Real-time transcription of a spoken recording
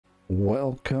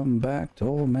Welcome back to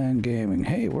Oldman Gaming.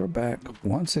 Hey, we're back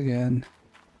once again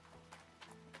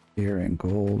here in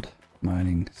Gold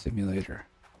Mining Simulator.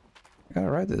 I got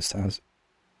it right this time. It's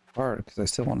hard because I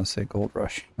still want to say Gold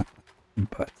Rush,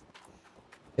 but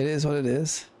it is what it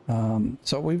is.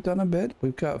 So we've done a bit.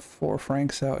 We've got 4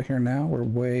 francs out here now. We're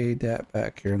way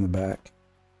back here in the back.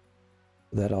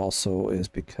 That also is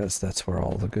because that's where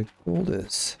all the good gold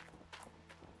is.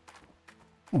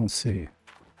 Let's see.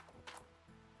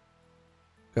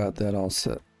 Got that all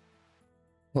set.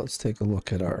 Let's take a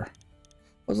look at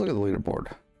let's look at the leaderboard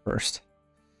first.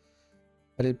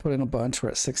 I did put in a bunch.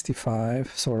 We're at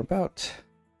 65, so we're about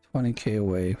 20k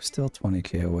away. Still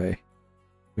 20k away.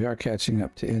 We are catching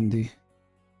up to Indy.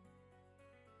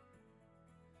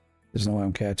 There's no way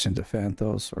I'm catching to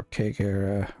Phantos or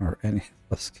Kagera or any of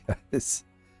those guys.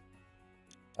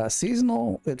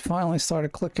 Seasonal, it finally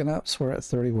started clicking up, so we're at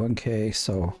 31k,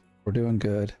 so we're doing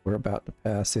good. We're about to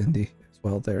pass Indy as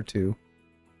well there too.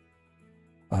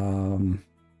 So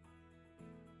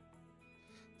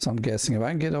I'm guessing if I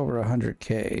can get over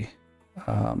 100k,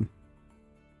 I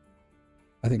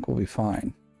think we'll be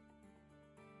fine.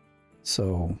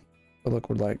 So, but look,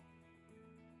 we're like,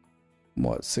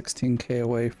 what, 16k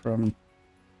away from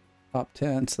top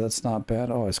 10, so that's not bad.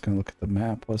 Oh, I was going to look at the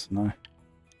map, wasn't I?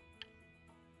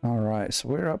 All right, so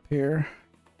we're up here.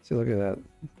 See, look at that.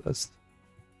 This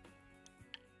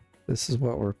is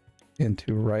what we're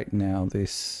into right now.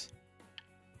 These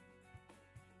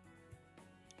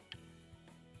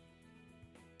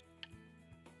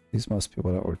must be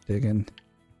what we're digging.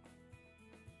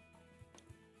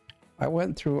 I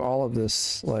went through all of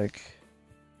this, like,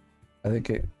 I think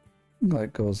it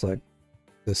like goes like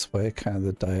this way, kind of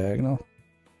the diagonal.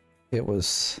 It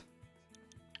was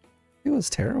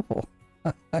terrible.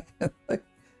 Like,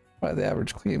 the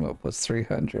average clean up was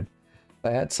 300. I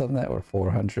had some that were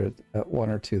 400, one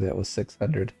or two that was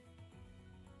 600,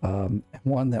 and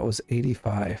one that was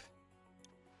 85.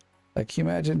 Like, can you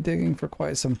imagine digging for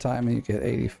quite some time and you get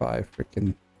 85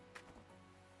 freaking...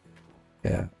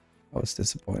 Yeah, I was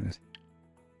disappointed.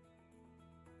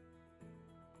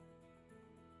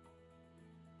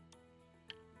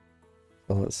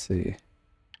 So let's see.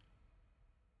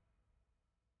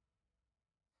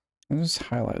 I'll just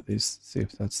highlight these, see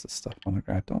if that's the stuff on the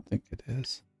ground. I don't think it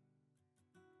is.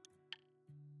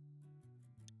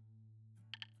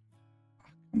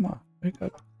 Come on, wake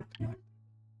up.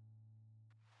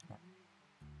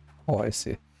 Oh, I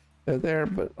see. They're there,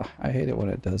 but I hate it when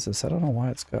it does this. I don't know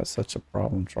why it's got such a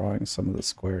problem drawing some of the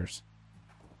squares.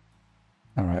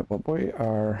 Alright, well, we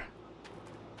are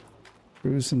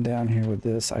cruising down here with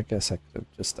this. I guess I could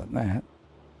have just done that.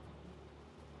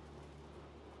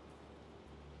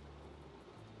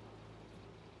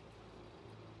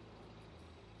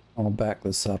 I'll back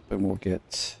this up and we'll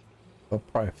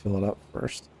probably fill it up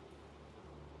first.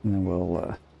 And then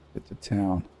we'll get to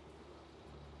town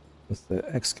with the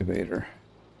excavator.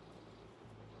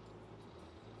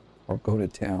 Or go to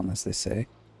town, as they say.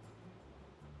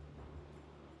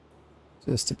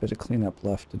 Just a bit of cleanup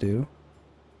left to do.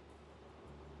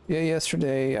 Yeah,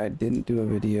 yesterday I didn't do a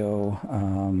video.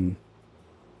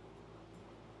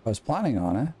 I was planning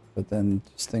on it, but then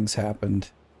just things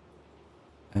happened.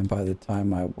 And by the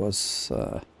time I was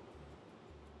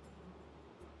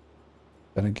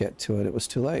gonna get to it, it was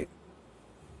too late.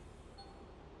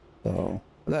 So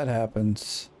that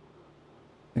happens.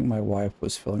 I think my wife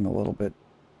was feeling a little bit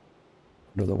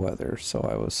under the weather, so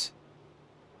I was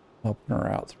helping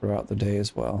her out throughout the day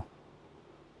as well.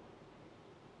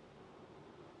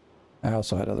 I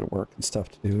also had other work and stuff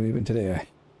to do. Even today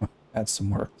I had some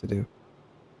work to do.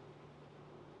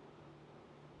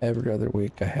 Every other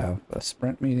week I have a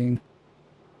sprint meeting.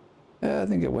 Yeah, I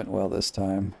think it went well this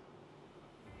time.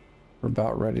 We're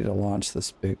about ready to launch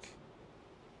this big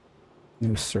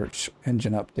new search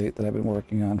engine update that I've been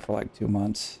working on for like 2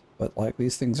 months. But like,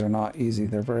 these things are not easy.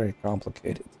 They're very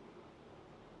complicated.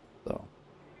 So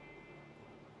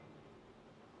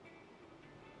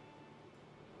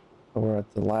we're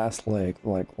at the last leg,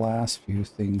 like last few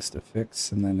things to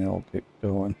fix, and then it'll get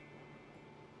going.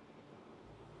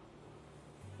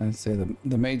 I'd say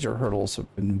the major hurdles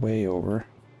have been way over.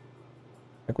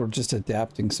 Like, we're just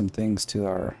adapting some things to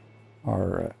our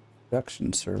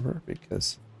production server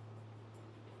because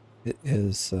it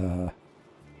is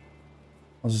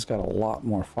just got a lot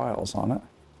more files on it.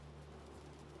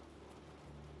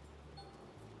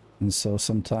 And so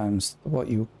sometimes what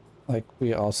you like, we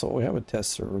have a test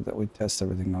server that we test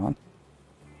everything on.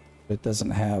 But it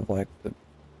doesn't have like the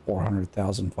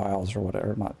 400,000 files or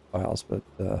whatever, not files, but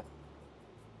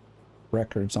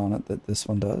records on it that this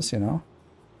one does, you know,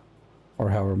 or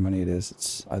however many it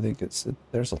is. I think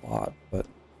there's a lot, but,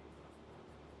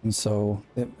 and so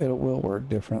it will work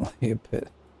differently a bit.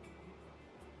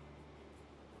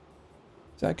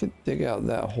 So I could dig out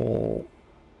that whole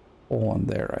one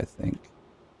there, I think.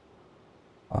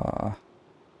 I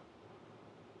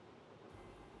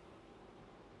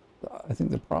think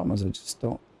the problem is I just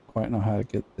don't quite know how to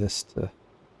get this to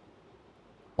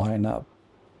line up.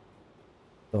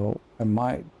 So I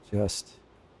might just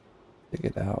dig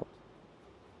it out.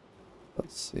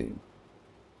 Let's see.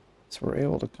 So we're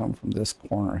able to come from this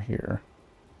corner here.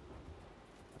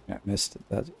 I missed it.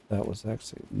 That was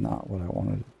actually not what I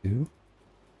wanted to do.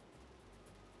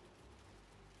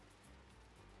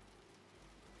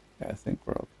 Yeah, I think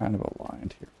we're kind of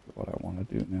aligned here for what I want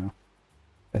to do now.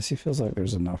 As he feels like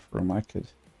there's enough room, I could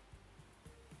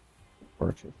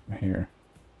work it from here.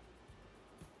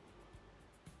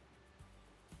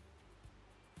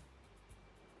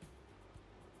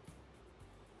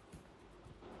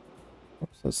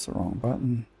 Oops, that's the wrong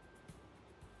button.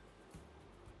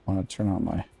 I want to turn on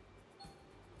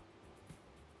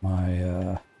my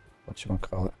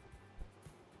whatchamacallit,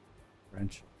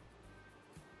 wrench.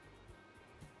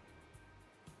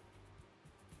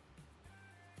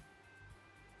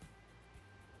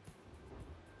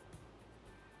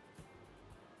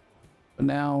 But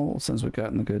now, since we've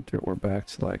gotten the good dirt, we're back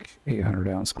to like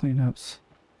 800-ounce cleanups.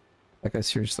 Like I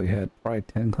seriously had probably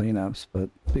 10 cleanups, but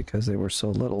because they were so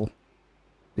little,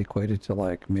 it equated to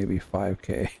like maybe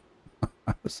 5K.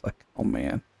 I was like, oh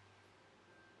man.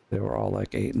 They were all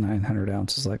like 800-900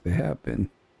 ounces like they have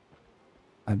been.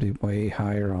 I'd be way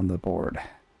higher on the board.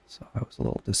 So I was a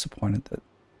little disappointed that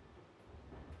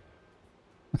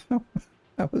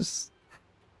I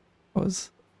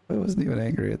wasn't even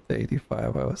angry at the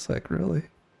 85. I was like, really?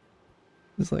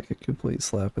 It's like a complete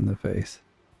slap in the face.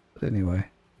 But anyway,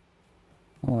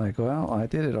 I'm like, well, I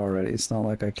did it already. It's not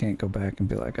like I can't go back and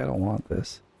be like, I don't want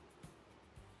this.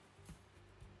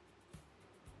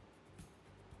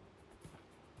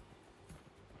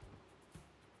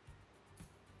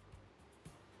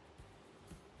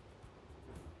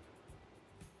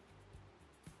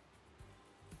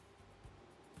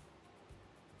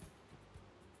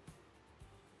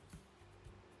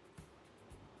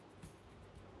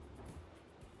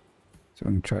 So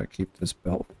I'm going to try to keep this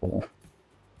belt full.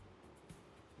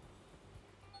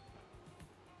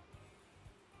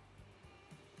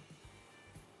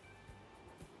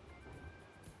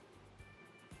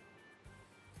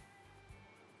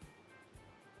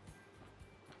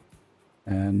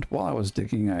 And while I was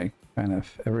digging, I kind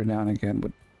of every now and again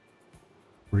would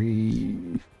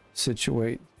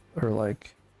resituate or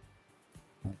like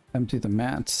empty the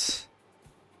mats.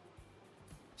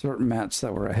 Certain mats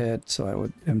that were ahead, so I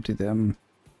would empty them.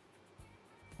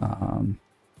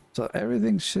 So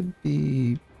everything should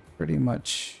be pretty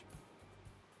much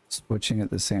switching at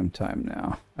the same time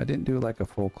now. I didn't do like a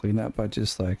full cleanup, I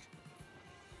just like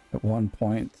at one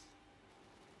point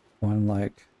when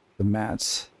like the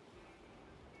mats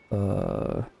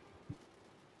what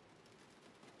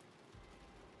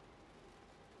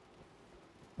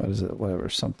is it, whatever,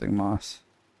 something moss.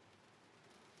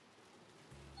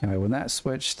 Anyway, when that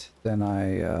switched, then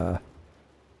I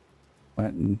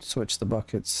went and switched the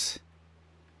buckets,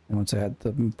 and once I had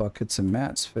the buckets and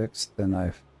mats fixed, then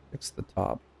I fixed the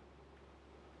top.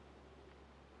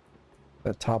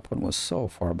 That top one was so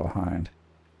far behind.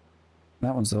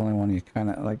 That one's the only one you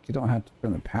kind of like, you don't have to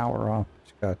turn the power off, but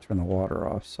you gotta turn the water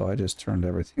off, so I just turned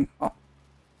everything off.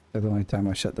 The only time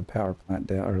I shut the power plant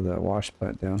down, or the wash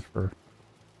plant down, for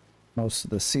most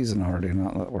of the season already.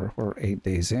 Not that we're 8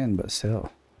 days in, but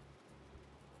still.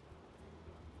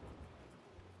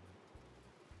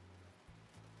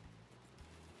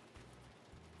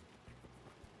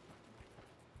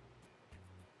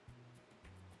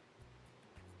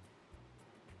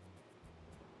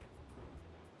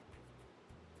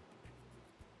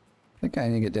 I think I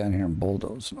need to get down here and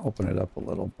bulldoze and open it up a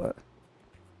little, but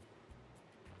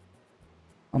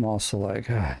I'm also like,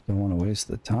 I don't want to waste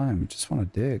the time. Just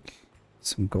want to dig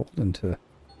some gold into,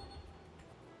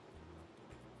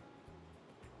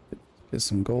 get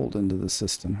some gold into the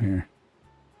system here.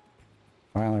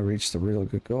 Finally reached the real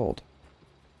good gold.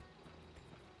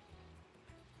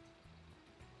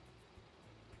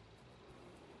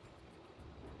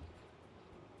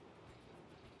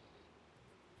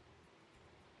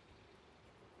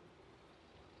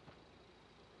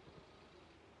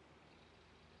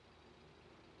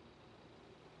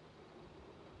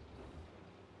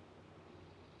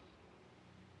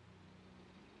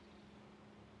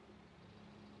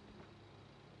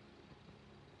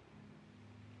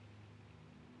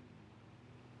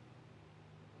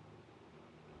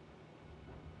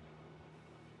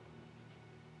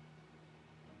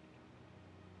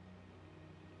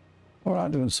 We're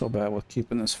not doing so bad with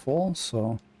keeping this full,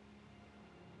 so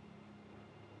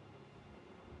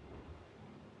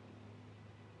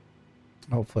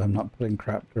hopefully I'm not putting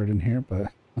crap dirt in here,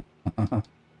 but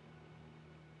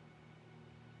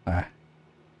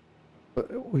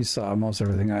but we saw most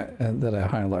everything that I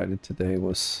highlighted today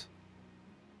was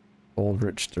old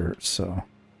rich dirt, so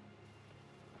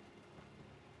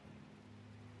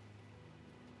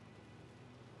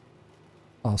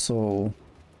also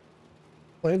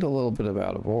played a little bit of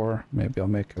Out of Ore. Maybe I'll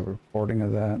make a recording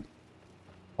of that.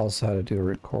 Also had to do a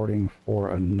recording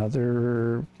for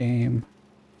another game,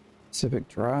 Civic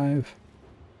Drive.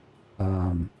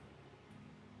 I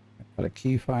got a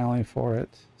key finally for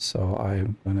it, so I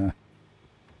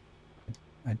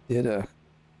did a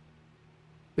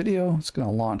video. It's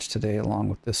gonna launch today along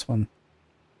with this one.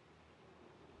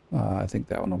 I think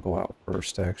that one will go out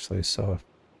first, actually. So if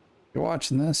you're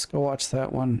watching this, go watch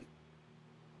that one.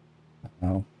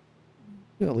 I'll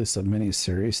do at least a mini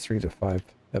series, 3 to 5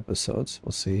 episodes.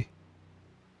 We'll see.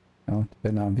 You know,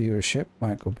 depending on viewership,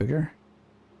 might go bigger.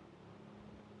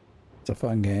 It's a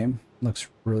fun game. Looks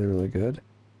really, really good.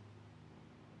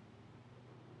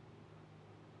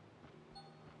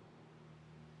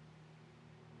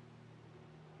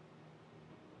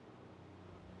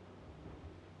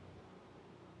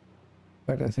 In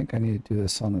fact, I think I need to do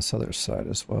this on this other side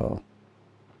as well.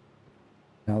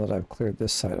 Now that I've cleared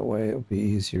this side away, it'll be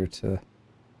easier to, you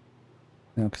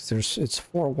know, because it's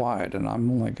 4 wide and I'm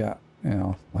only got, you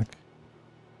know, like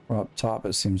from up top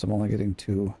it seems I'm only getting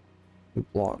two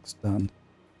blocks done.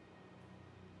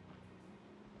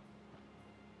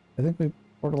 I think we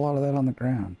poured a lot of that on the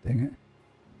ground, dang it.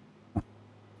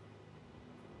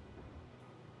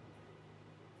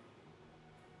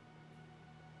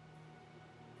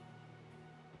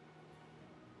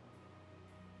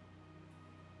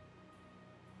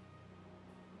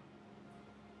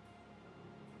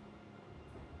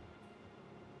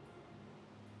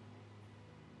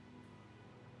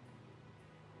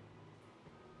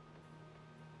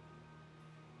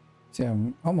 See,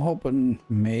 I'm hoping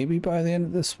maybe by the end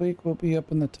of this week we'll be up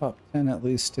in the top 10, at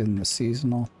least in the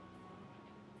seasonal.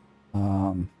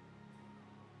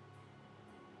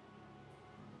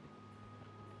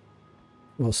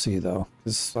 We'll see though,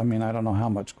 because I mean, I don't know how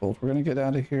much gold we're gonna get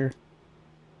out of here,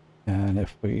 and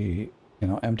if we, you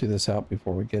know, empty this out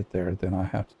before we get there, then I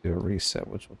have to do a reset,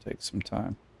 which will take some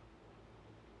time.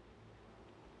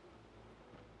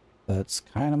 That's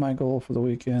kind of my goal for the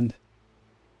weekend.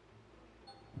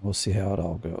 We'll see how it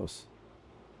all goes.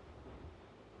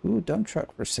 Ooh, dump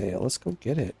truck for sale. Let's go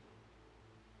get it.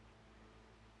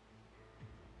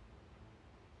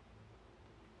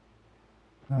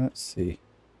 Let's see.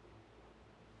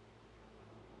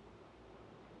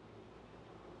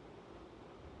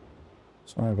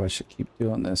 Sorry if I should keep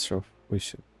doing this or if we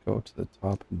should go to the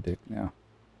top and dig now.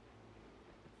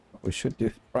 What we should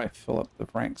do, probably fill up the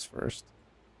ranks first.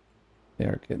 They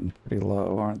are getting pretty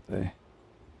low, aren't they?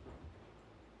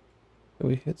 Did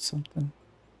we hit something?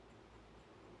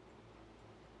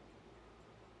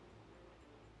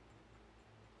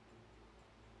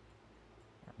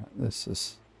 This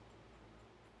is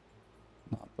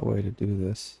not the way to do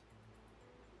this.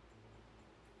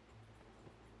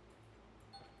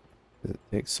 It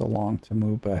takes so long to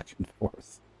move back and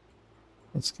forth.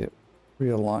 Let's get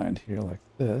realigned here like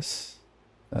this.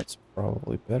 That's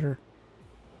probably better.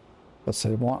 But I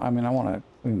want to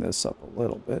clean this up a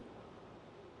little bit.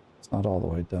 It's not all the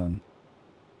way done.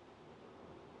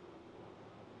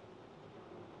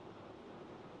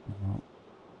 No.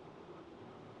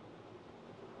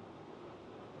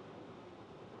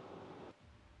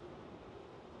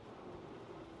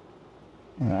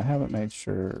 I haven't made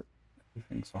sure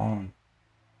everything's on.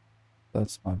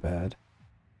 That's my bad.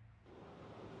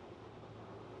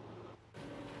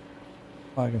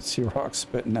 I can see rocks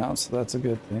spitting out, so that's a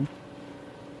good thing.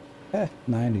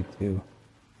 92.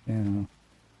 You know,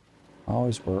 I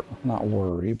always not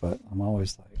worry, but I'm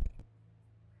always like,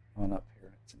 going up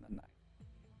here, it's in the night.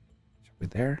 Are we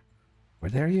there? We're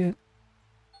there yet?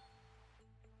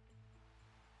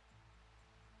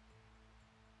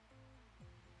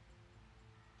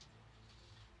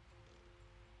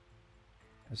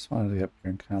 I just wanted to get up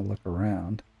here and kind of look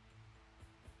around.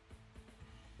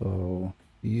 So,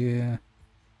 yeah.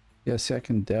 Yeah, see, I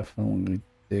can definitely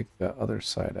dig the other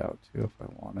side out too if I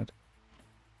wanted.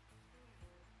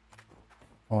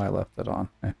 Oh, I left it on.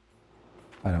 I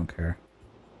don't care.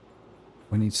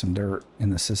 We need some dirt in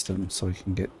the system so we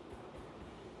can get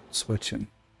switching.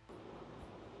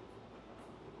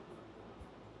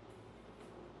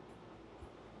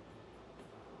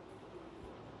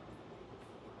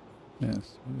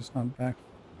 Yes, we're just not back.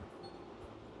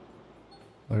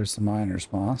 There's the miner's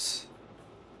moss.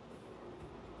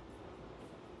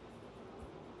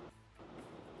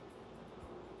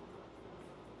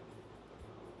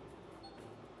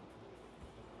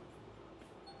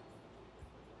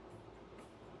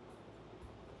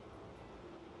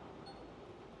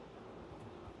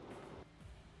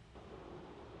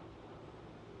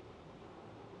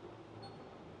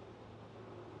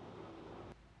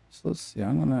 So let's see, I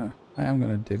am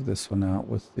gonna dig this one out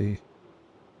with the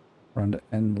front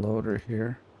end loader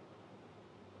here.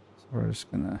 So we're just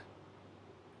gonna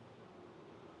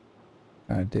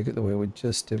kind of dig it the way we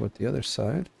just did with the other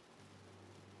side.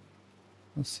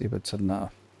 Let's see if it's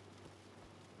enough.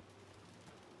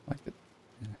 Like it,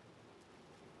 yeah.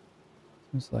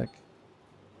 Seems like.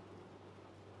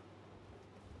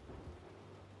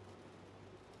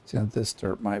 See, now this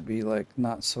dirt might be like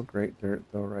not so great dirt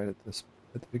though, right at the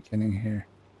beginning here.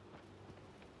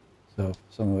 So if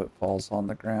some of it falls on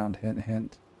the ground, hint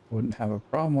hint, wouldn't have a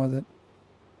problem with it.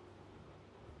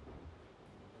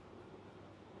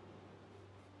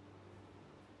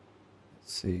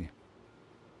 Let's see.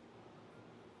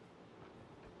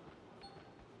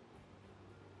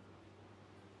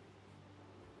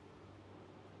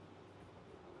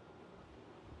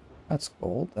 That's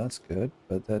gold, that's good,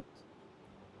 but that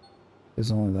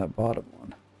is only that bottom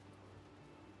one.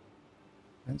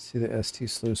 I didn't see the ST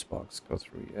sluice box go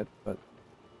through yet, but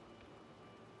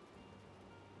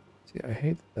see, I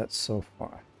hate that that's so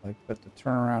far. Like, but to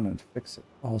turn around and fix it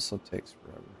also takes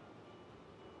forever.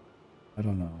 I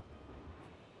don't know.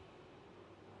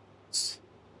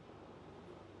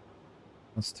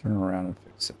 Let's turn around and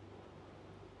fix it.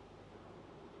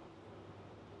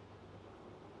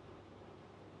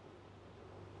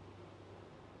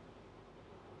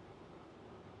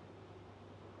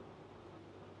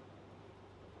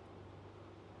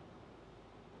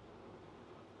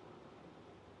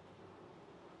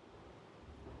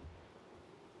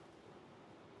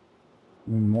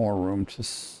 More room to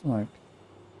like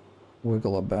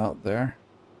wiggle about there.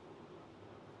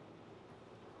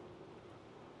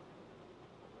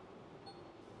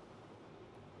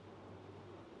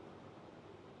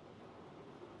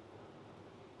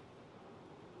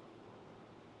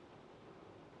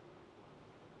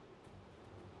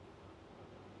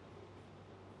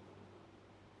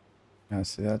 Yeah,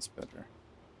 see, that's better.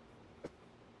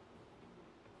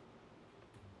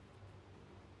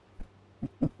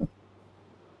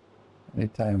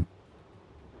 Anytime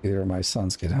either of my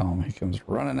sons get home, he comes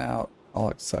running out all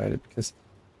excited because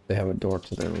they have a door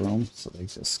to their room, so they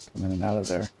just come in and out of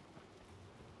there.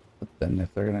 But then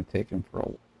if they're going to take him for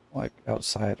a, like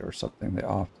outside or something, they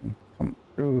often come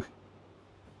through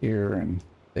here and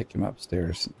take him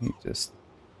upstairs, and he just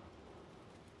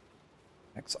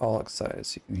acts all excited,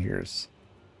 so you can hear his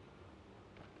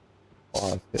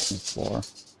claws hitting the floor.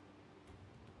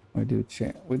 We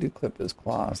do clip his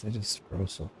claws, they just grow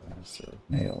so fast, or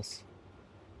nails.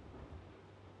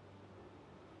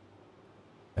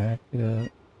 Back it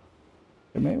up.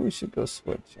 Okay, maybe we should go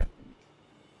switch. I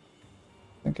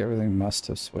think everything must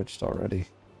have switched already.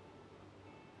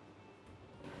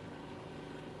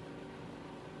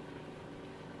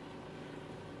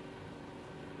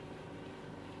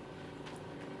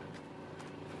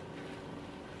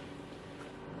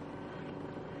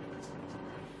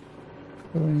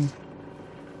 Really?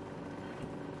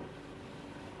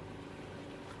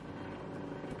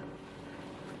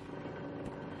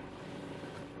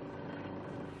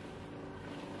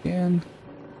 Again,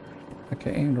 I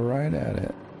aimed right at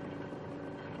it.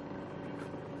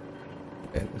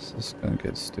 Okay, this is gonna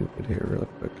get stupid here real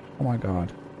quick. Oh my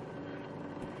god.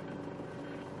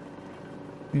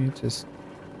 You just...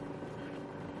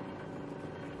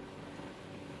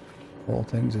 the whole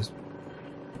thing just...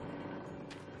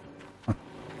 Huh.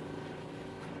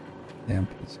 Damn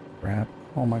piece of crap.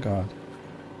 Oh my god.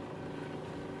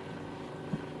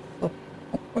 Oh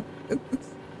my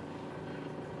goodness.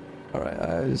 Alright,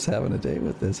 I'm just having a day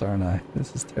with this, aren't I?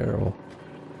 This is terrible.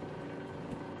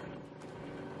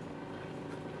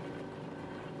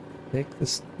 Take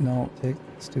this... no, take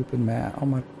the stupid mat. Oh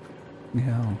my...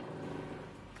 hell.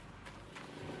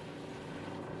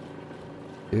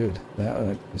 Dude,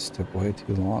 that just took way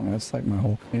too long. That's like my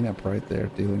whole cleanup right there,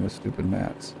 dealing with stupid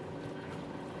mats.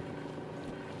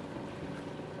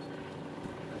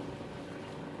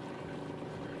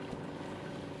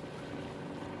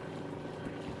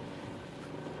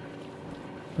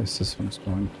 At least this one's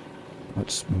going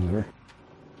much smoother.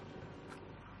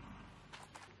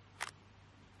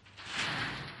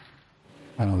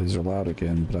 I know these are loud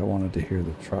again, but I wanted to hear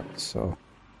the trucks, so...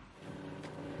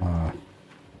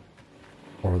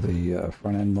 or the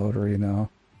front end loader, you know.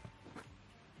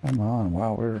 Come on,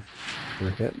 wow, we're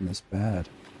hitting this bad.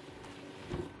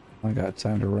 I got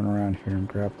time to run around here and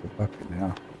grab the bucket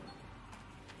now.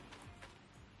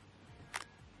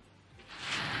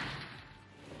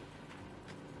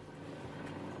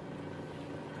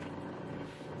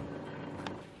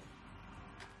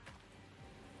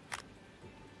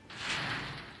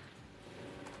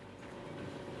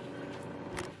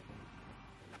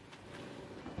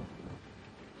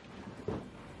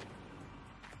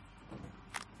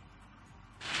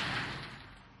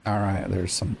 All right,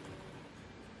 there's some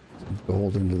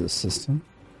gold into the system.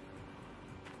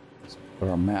 Let's put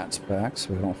our mats back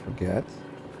so we don't forget.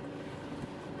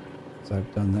 So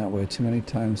I've done that way too many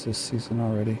times this season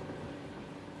already.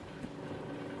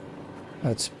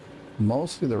 That's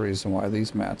mostly the reason why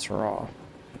these mats are off.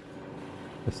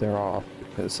 If they're off,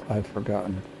 because I've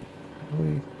forgotten.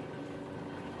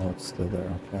 Oh, it's still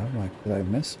there. Okay, I'm like, did I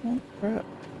miss one? Crap.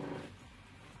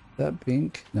 That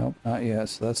pink? Nope, not yet,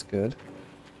 so that's good.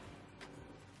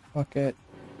 Fuck it.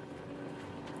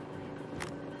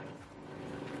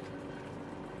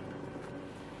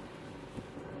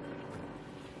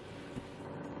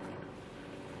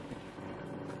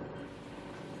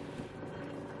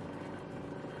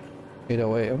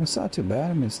 Oh wait, it's not too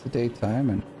bad. I mean, it's the daytime,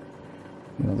 and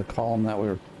you know the column that we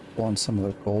were pulling some of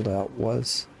the gold out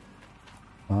was.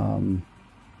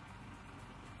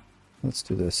 Let's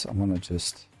do this. I'm gonna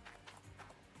just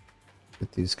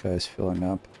get these guys filling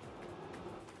up.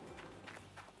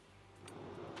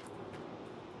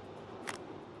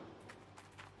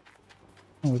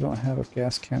 Oh, we don't have a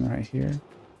gas can right here.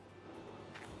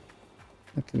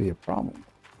 That could be a problem.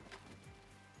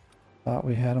 Thought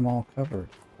we had them all covered.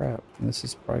 Crap. And this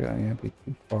is probably going to be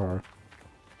too far.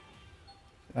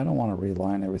 I don't want to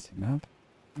reline everything up.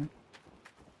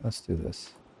 Let's do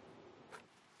this.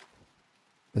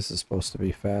 This is supposed to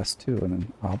be fast too,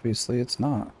 and obviously it's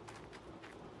not.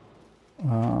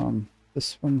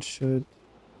 This one should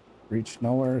reach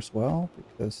nowhere as well,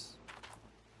 because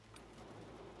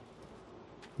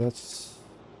that's...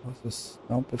 what's this?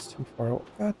 Nope, it's too far.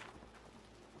 God.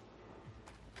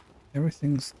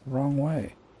 Everything's the wrong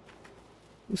way.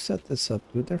 Who set this up,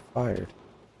 dude? They're fired.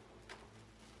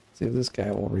 See if this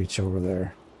guy will reach over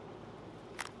there.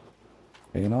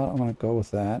 Okay, you know what? I'm gonna go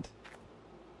with that.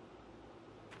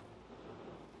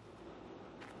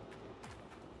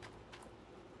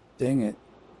 Dang it.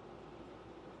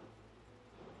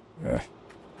 Ugh.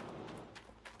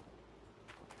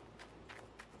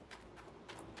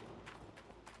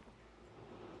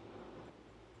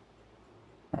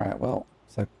 Alright, well,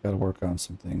 looks like we gotta work on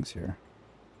some things here.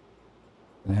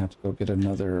 Gonna have to go get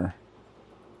another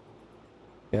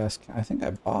gas can. I think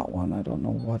I bought one. I don't know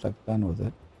what I've done with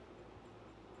it.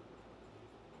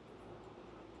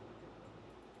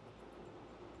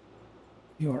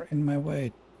 You are in my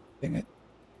way. Dang it.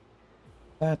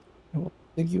 That I will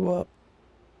dig you up.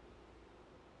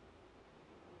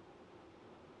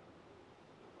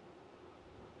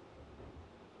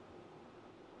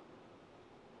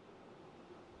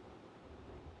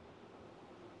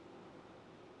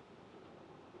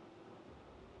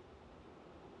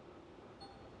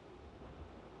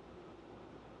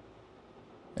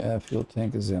 Yeah, fuel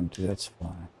tank is empty. That's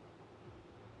fine.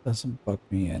 Doesn't bug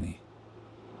me any.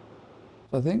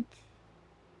 So I think...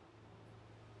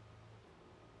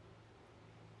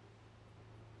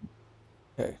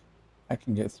 okay, I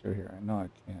can get through here. I know I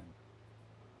can.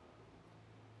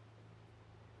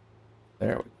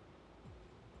 There we go.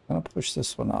 I'm gonna push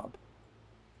this one up.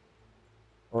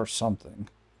 Or something.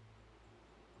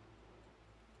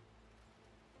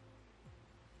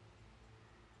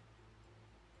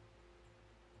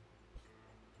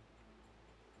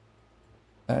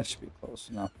 That should be close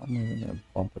enough. I'm even gonna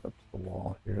bump it up to the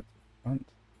wall here at the front.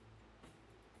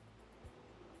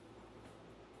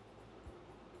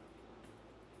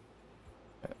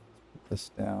 Okay, let's put this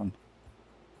down.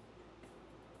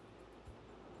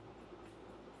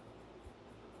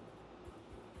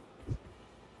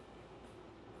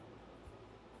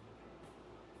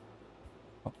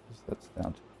 Oh, that's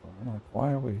down too far. I'm like,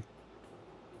 why are we...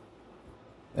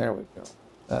 there we go.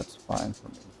 That's fine for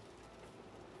me.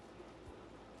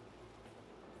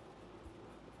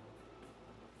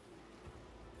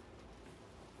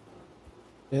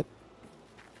 It.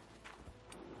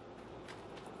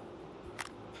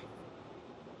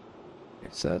 Okay,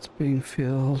 so that's being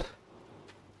filled.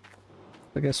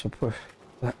 I guess we'll put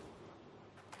that.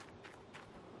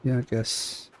 Yeah, I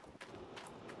guess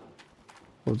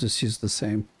we'll just use the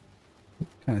same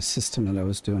kind of system that I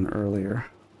was doing earlier.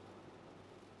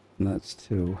 And that's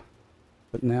two.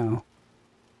 But now,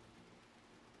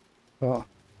 oh,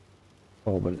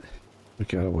 but we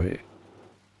gotta wait.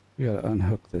 We gotta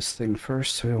unhook this thing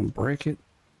first so we don't break it.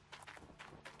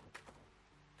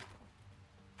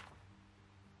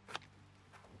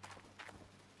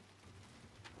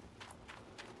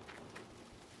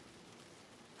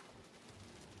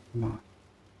 Come on.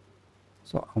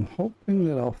 So I'm hoping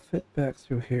that I'll fit back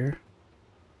through here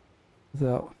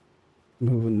without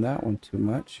moving that one too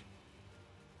much.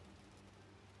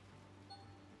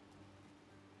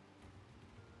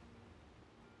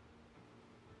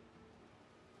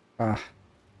 Ah.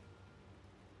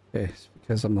 Okay, it's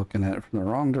because I'm looking at it from the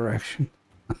wrong direction.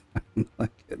 I'm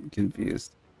like getting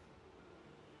confused.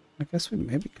 I guess we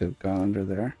maybe could have gone under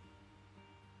there.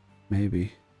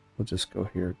 Maybe. We'll just go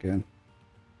here again.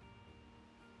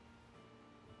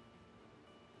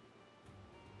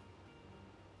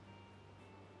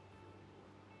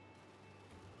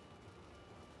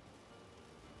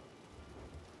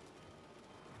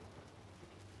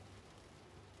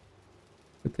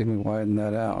 Good thing we widened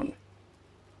that out.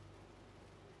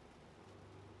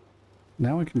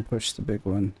 Now we can push the big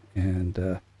one,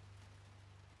 and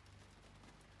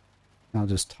I'll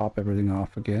just top everything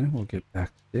off again. We'll get back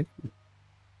to digging.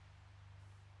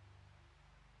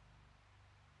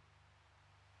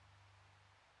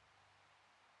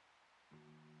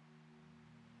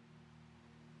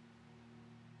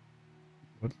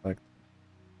 Would like.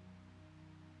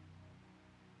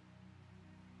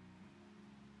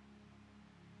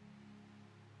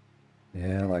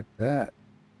 Yeah, like that.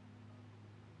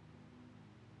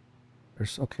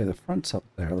 There's okay. The front's up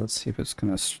there. Let's see if it's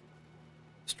gonna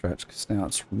stretch, because now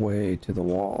it's way to the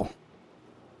wall.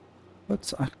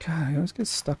 What's God? I always get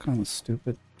stuck on the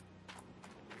stupid.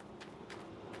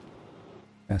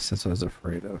 Yes, that's what I was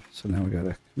afraid of. So now we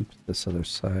gotta come to this other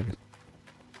side.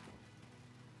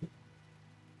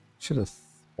 Should have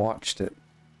watched it,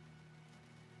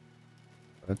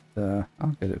 but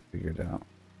I'll get it figured out.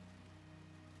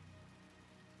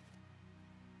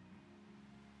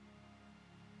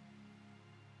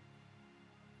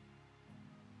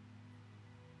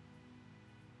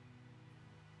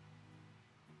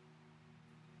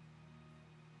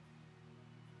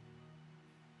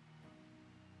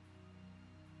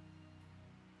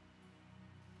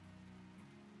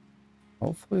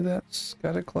 Hopefully that's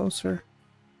got it closer.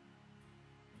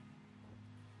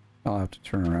 I'll have to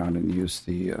turn around and use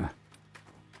the oh,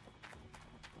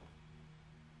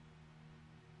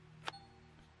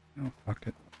 fuck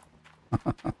it.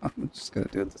 I'm just gonna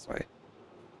do it this way.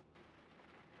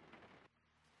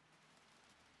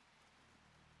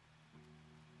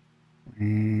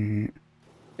 Hey,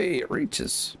 it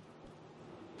reaches.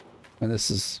 And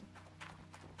this is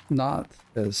not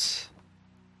as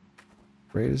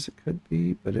great as it could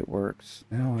be, but it works.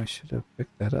 Now I should have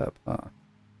picked that up, huh?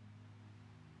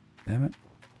 Damn it.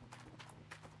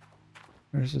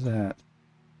 Where's it at?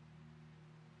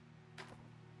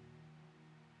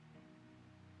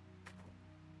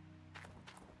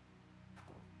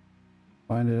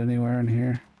 Find it anywhere in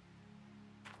here?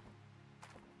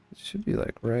 It should be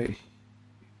like right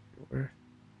here.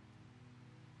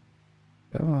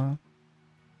 Come on.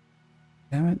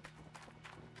 Damn it.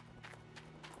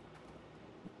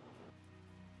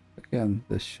 Again,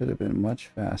 this should have been much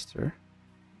faster.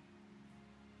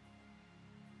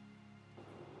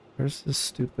 Where's this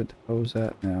stupid hose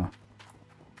at now?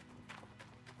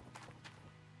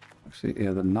 Actually,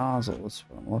 yeah, the nozzle is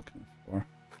what I'm looking for.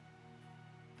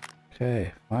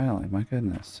 Okay, finally, my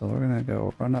goodness. So we're gonna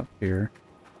go run up here,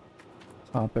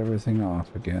 top everything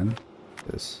off again.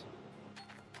 This.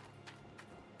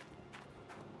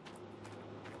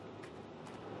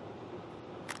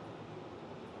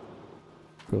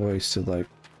 We wasted like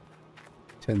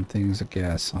 10 things of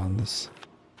gas on this.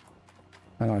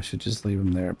 I know I should just leave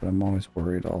them there, but I'm always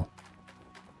worried I'll...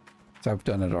 I've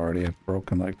done it already. I've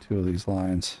broken like 2 of these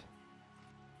lines.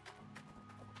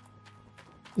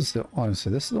 This is the,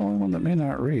 honestly, this is the only one that may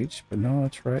not reach, but no,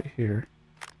 it's right here.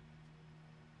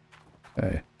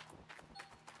 Okay.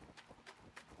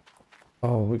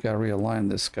 Oh, we gotta realign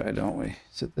this guy, don't we?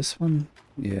 Is it this one?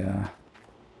 Yeah.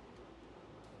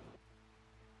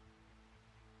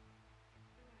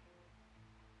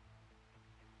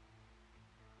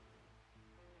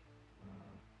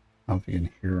 I don't know if you can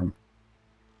hear him.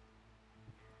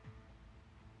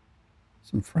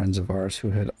 Some friends of ours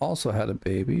who had also had a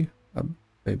baby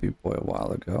boy a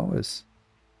while ago, is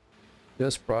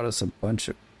just brought us a bunch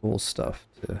of cool stuff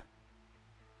to...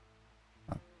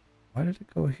 why did it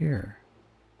go here?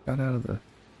 Got out of the...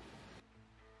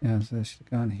 yeah, so I should have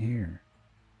gone here.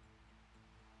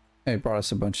 Hey, brought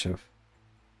us a bunch of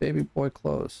baby boy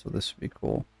clothes, so this would be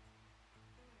cool.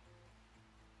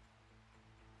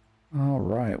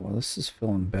 Alright, well this is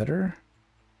feeling better.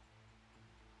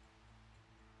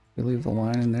 We leave the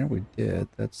line in there? We did.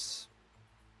 That's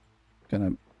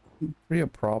gonna be a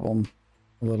problem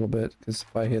a little bit, because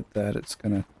if I hit that, it's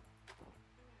gonna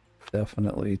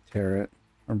definitely tear it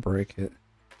or break it.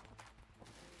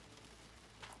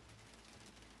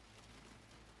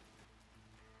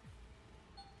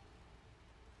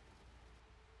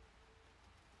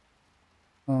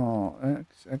 Oh,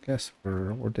 I guess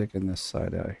we're digging this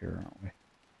side out here, aren't we?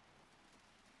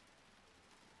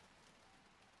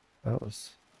 That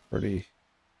was pretty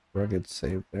rugged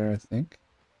save there, I think.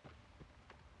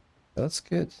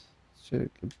 Should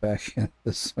get back in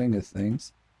the swing of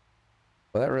things.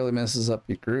 Well, that really messes up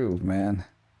your groove, man.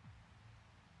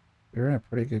 You're in a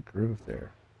pretty good groove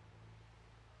there.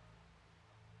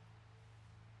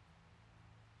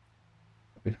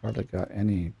 We hardly got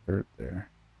any dirt there.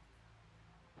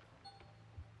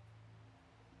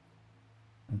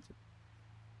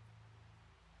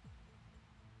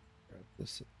 Grab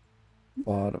this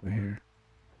bottom here.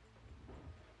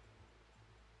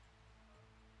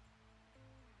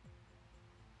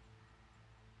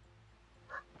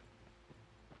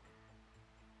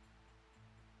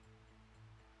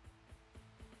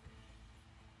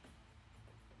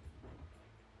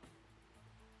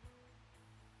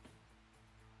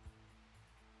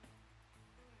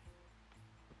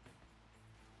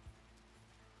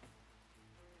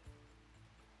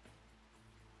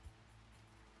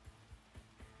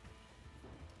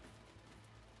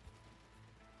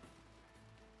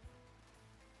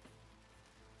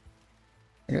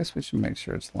 I guess we should make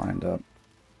sure it's lined up.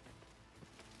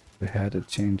 We had to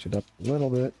change it up a little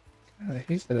bit. God, I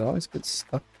hate that it always gets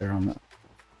stuck there on the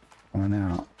coming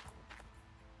out.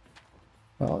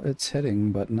 Well, it's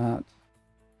hitting, but not.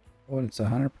 What? It's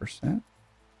 100%.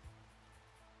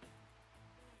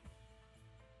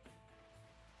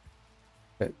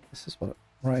 Okay, this is what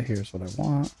right here is what I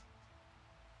want.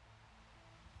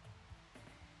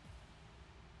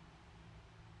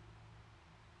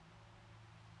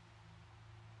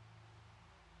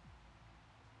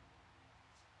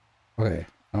 Okay,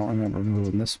 I don't remember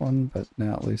moving this one, but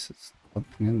now at least it's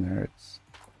something in there. It's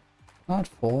not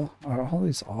full. Are all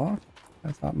these off?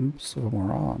 I thought most of them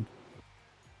were on.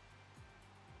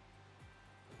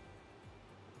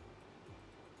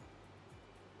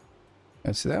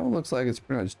 And see, that one looks like it's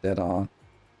pretty much dead on.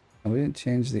 And we didn't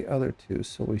change the other two,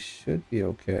 so we should be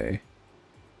okay.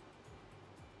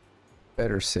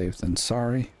 Better safe than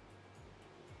sorry.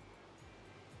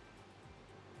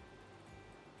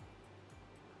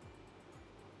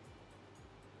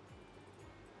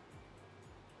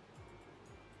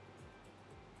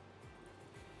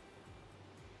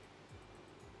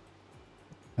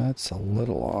 That's a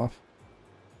little off.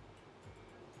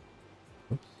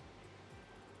 Oops.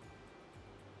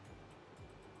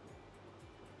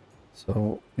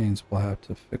 So means we'll have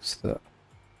to fix the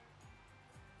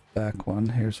back one.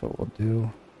 Here's what we'll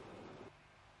do.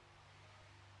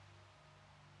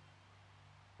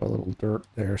 Put a little dirt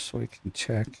there so we can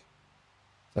check.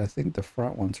 So I think the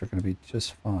front ones are going to be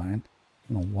just fine.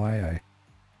 I don't know why I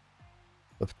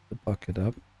lifted the bucket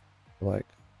up. Like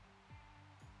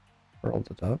curled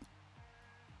it up.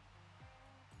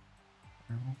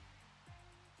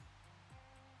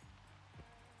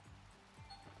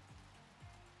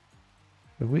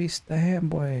 Release the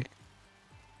handbrake.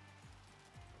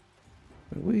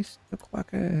 Release the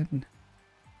Quacken.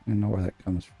 I don't know where that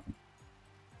comes from.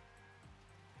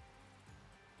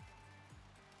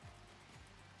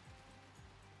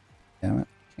 Damn it,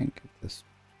 can't get this.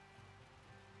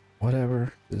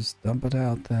 Whatever, just dump it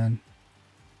out then.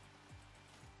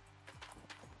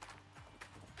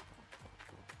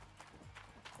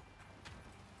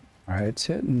 Alright, it's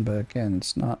hitting, but again,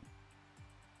 it's not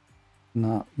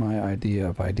my idea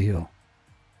of ideal.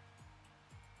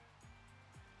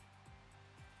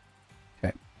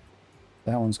 Okay,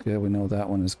 that one's good. We know that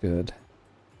one is good.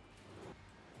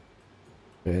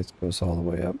 Okay, it goes all the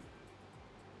way up.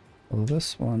 Well,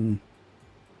 this one,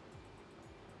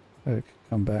 I could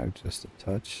come back just a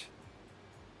touch.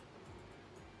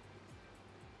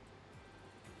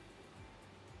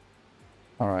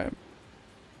 Alright,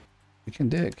 we can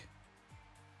dig.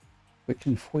 We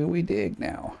can we dig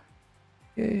now.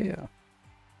 Yeah.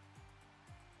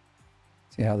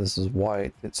 See how this is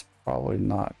white? It's probably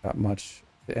not got much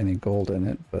any gold in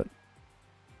it, but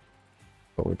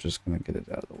we're just gonna get it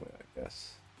out of the way, I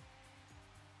guess.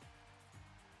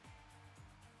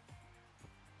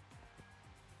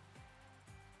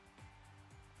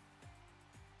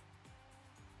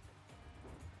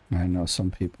 I know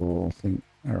some people think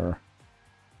or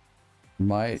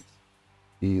might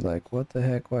be like, what the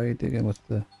heck, why are you digging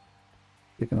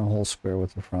a hole square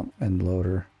with the front end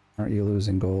loader? Aren't you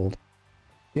losing gold?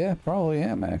 Yeah, probably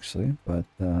am actually, but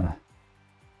at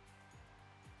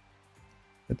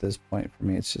this point for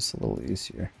me it's just a little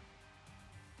easier.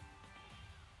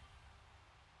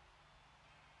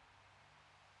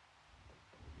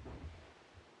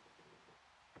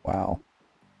 Wow.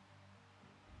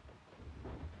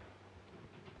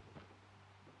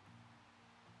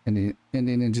 Indie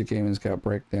Ninja Gaming's got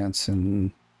breakdance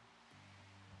and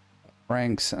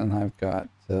ranks, and I've got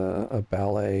a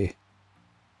ballet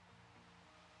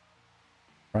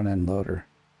front end loader.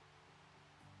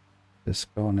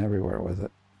 Just going everywhere with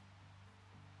it.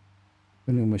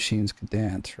 Who knew machines could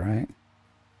dance, right?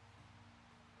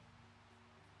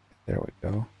 There we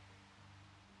go.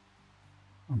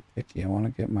 I'm picky. I want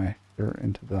to get my dirt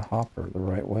into the hopper the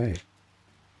right way.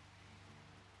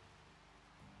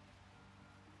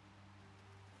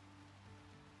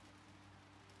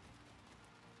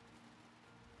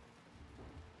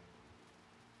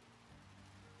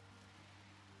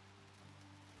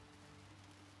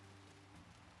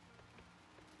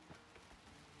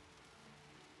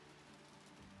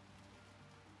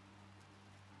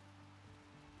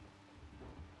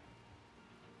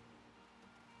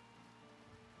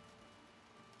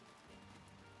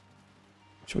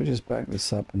 Should we just back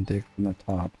this up and dig from the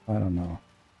top? I don't know.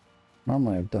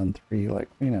 Normally I've done 3 like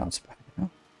cleanouts by now.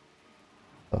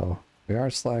 So we are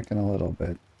slacking a little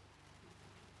bit.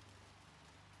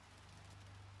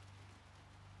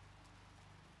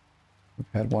 We've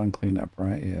had 1 cleanup,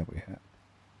 right? Yeah, we have.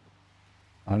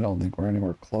 I don't think we're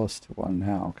anywhere close to 1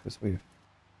 now because we've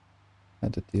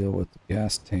had to deal with the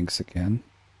gas tanks again.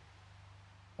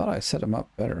 Thought I set them up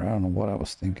better. I don't know what I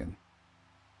was thinking.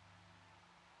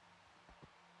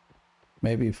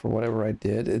 Maybe for whatever I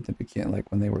did at the beginning, like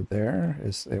when they were there,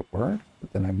 it worked.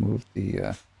 But then I moved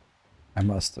the, I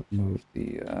must have moved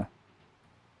the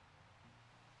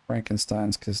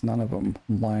Frankensteins because none of them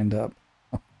lined up.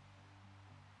 I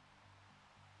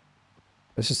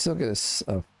should still get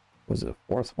a was it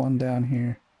a 4th one down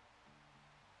here?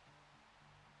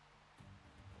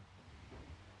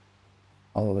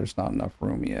 Although there's not enough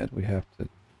room yet, we have to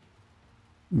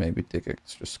maybe dig an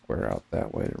extra square out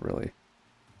that way to really.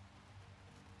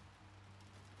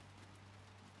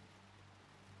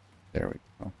 There we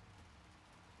go.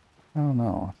 I don't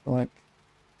know. I feel like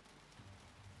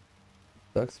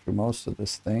I dug through most of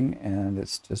this thing and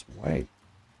it's just white.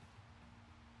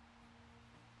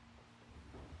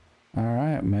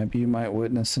 Alright, maybe you might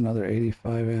witness another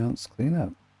 85-ounce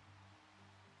cleanup.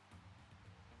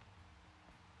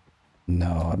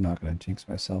 No, I'm not going to jinx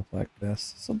myself like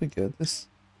this. This will be good. This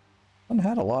one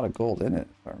had a lot of gold in it,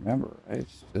 if I remember, right?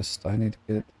 It's just, I need to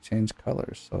get it to change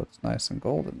colors so it's nice and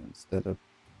golden instead of...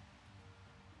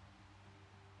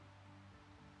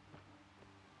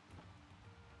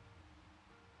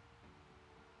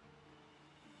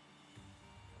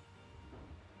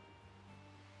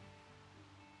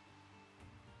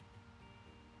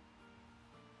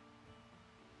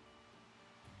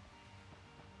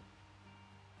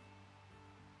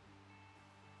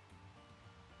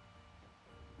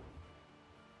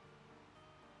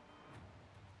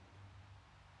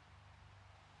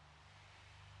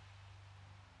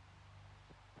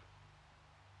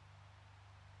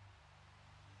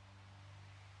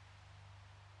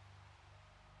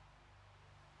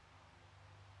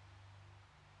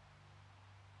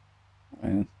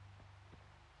 And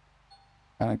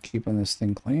kind of keeping this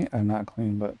thing clean. I'm not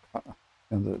clean, but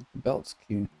you know, the belt's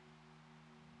key.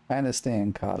 Kind of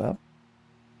staying caught up.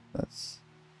 That's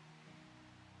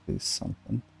at least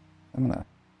something. I'm gonna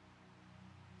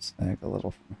snag a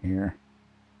little from here.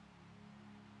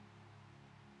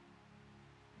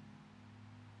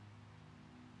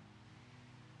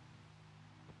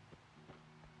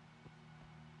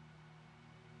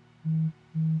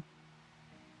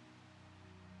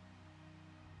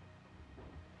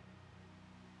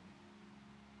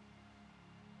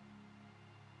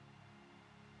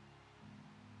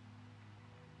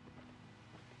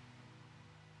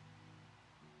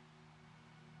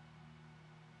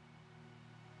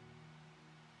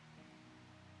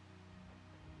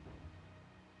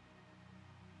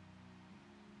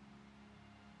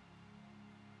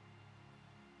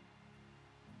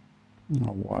 I don't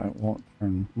know why it won't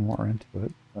turn more into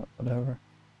it, but whatever.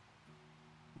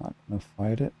 Not gonna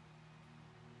fight it.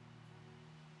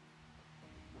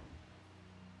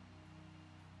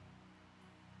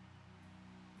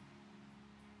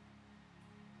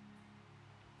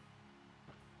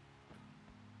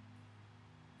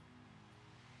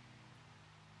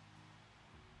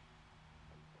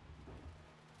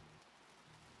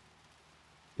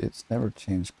 It's never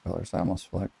changed colors. I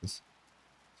almost feel like this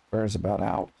square is about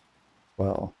out as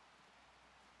well.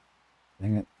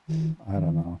 Dang it. I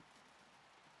don't know.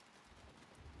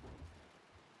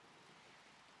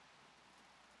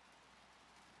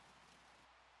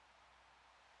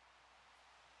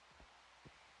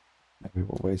 Maybe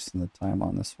we're wasting the time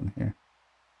on this one here.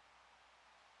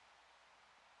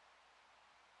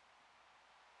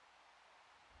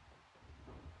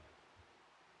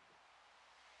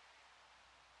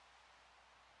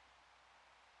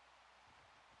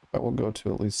 But we'll go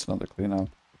to at least another cleanup.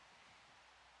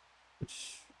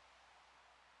 Which,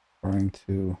 according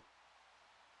to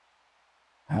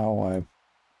how I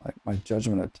like my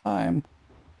judgment of time,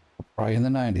 we're probably in the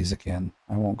 90s again.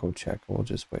 I won't go check. We'll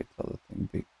just wait till the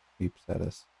thing beeps at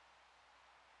us.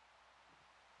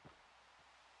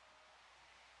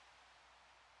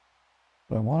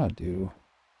 What I want to do...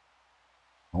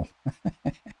 Oh.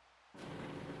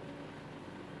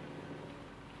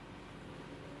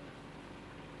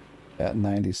 At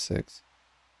 96.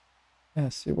 Yeah,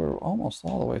 see, we're almost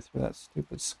all the way through that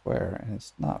stupid square, and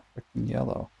it's not freaking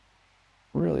yellow.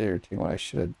 Really irritating. What I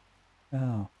should have...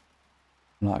 No.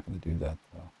 I'm not going to do that,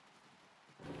 though.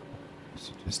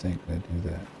 I just ain't going to do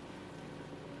that.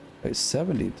 Wait,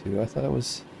 72? I thought it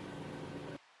was...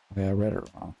 Okay, I read it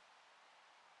wrong.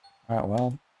 Alright,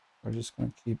 well, we're just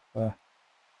going to keep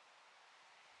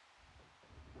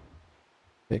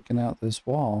taking out this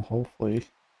wall, hopefully.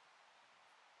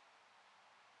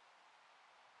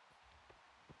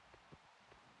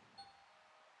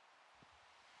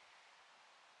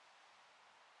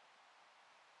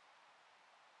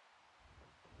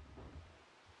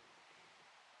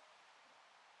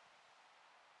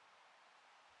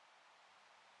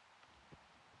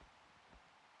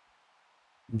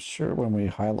 I'm sure when we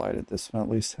highlighted this one at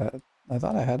least had... I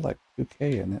thought I had like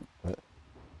 2K in it, but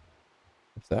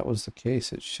if that was the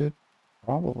case, it should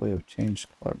probably have changed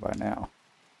color by now.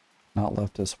 Not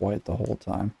left us white the whole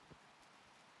time.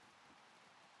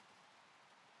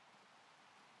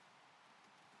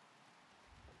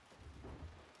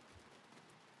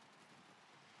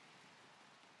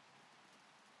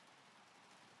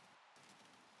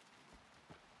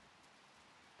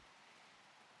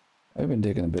 I've been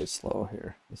digging a bit slow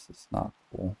here. This is not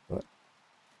cool, but...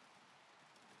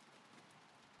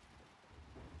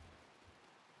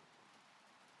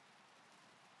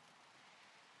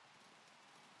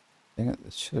 Dang it,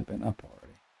 this should have been up already.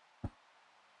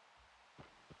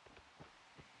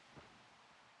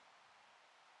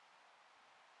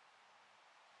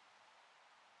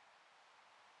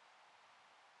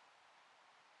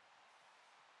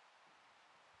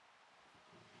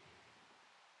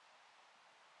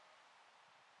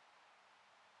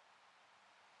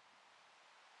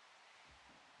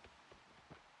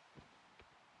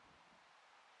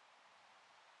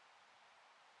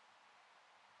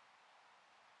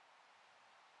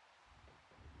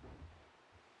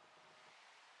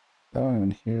 I don't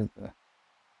even hear the...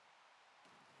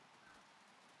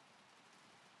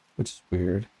 Which is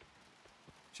weird.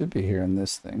 Should be hearing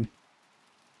this thing.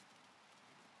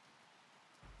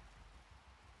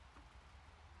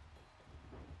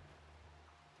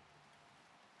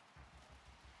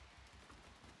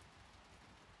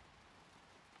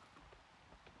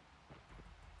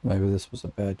 Maybe this was a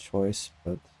bad choice,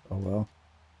 but oh well.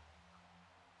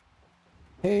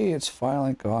 Hey, it's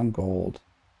finally gone gold.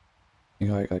 You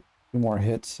got like 2 more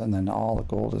hits and then all the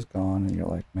gold is gone and you're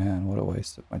like, man, what a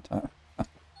waste of my time.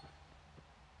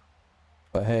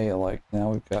 But hey, like now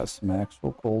we've got some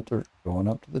actual gold dirt going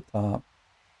up to the top.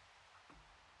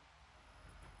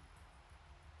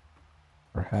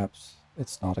 Perhaps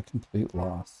it's not a complete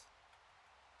loss.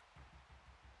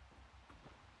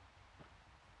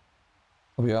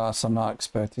 I'll be honest, I'm not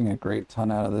expecting a great ton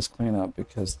out of this cleanup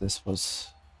because this was...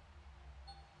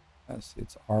 As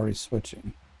it's already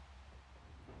switching.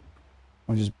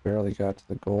 We just barely got to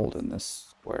the gold in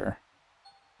this square.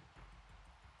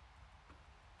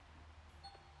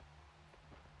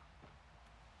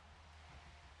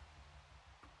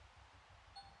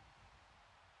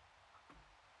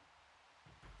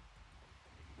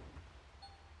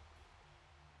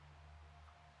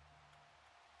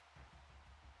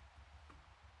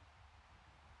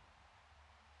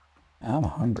 I'm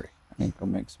hungry. I need to go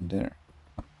make some dinner.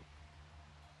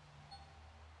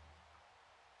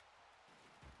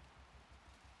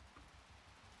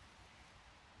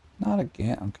 Not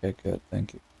again. Okay, good.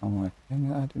 Thank you. I'm like, dang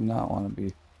it, I do not want to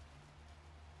be...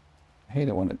 I hate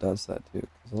it when it does that too,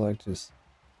 because it like just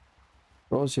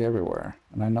throws you everywhere.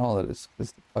 And I know that it's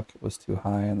because the bucket was too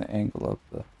high and the angle of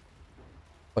the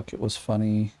bucket was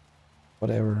funny,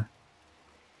 whatever.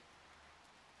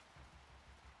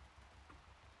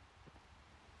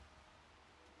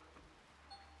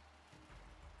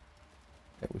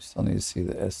 Okay, we still need to see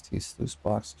the ST sluice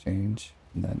box change,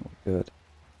 and then we're good.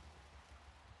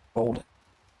 Hold it.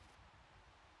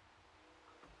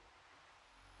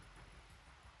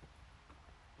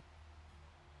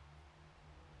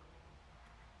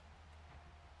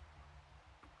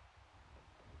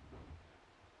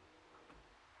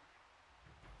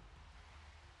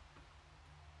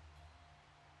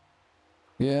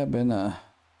 Yeah, been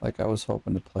like I was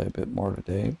hoping to play a bit more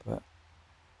today, but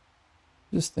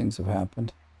just things have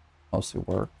happened. Mostly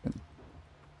work and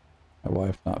my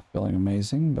wife not feeling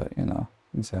amazing, but you know,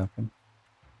 things happen.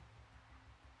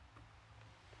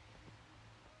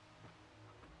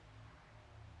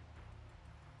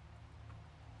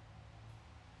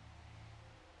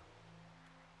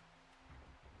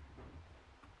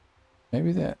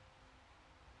 Maybe that,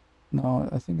 no,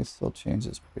 I think it still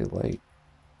changes pretty late.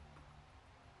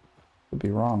 Could be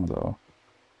wrong though.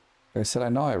 Like I said, I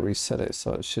know I reset it,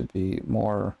 so it should be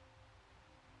more,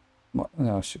 you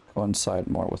know, it should coincide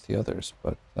more with the others,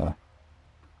 but I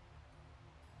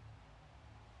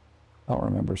don't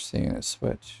remember seeing it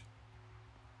switch.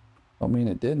 Don't mean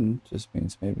it didn't, just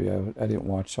means maybe I didn't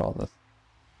watch all the...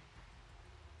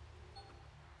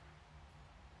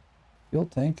 Fuel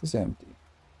tank is empty.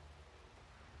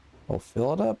 Oh,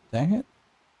 fill it up, dang it.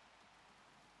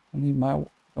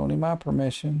 Don't need my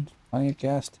permission. Plenty of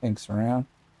gas tanks around.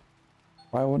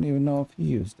 I wouldn't even know if he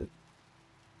used it.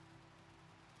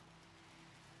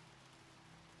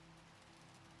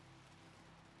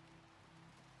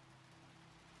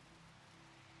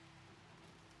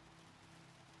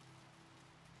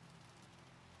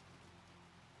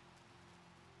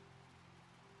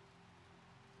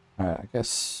 Alright, I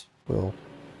guess we'll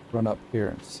run up here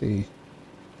and see.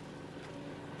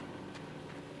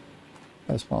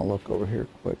 I just want to look over here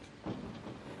quick.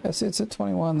 Yes, it's at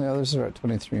 21, the others are at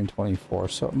 23 and 24,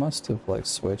 so it must have like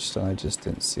switched and I just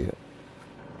didn't see it.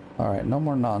 Alright, no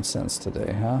more nonsense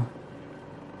today, huh?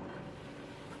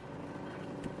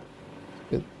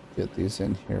 Get these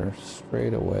in here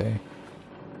straight away.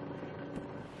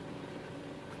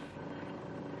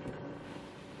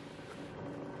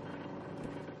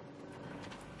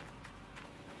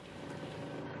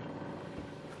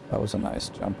 That was a nice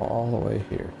jump all the way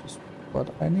here. Just what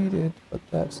I needed, but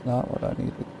that's not what I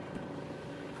needed.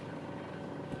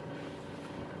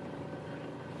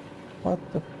 What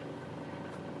the...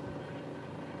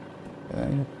 Yeah,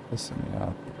 you're pissing me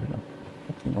off. You know,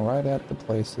 looking right at the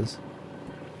places.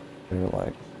 They're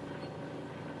like...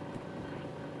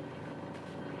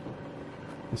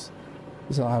 Just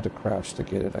don't have to crouch to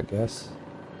get it, I guess.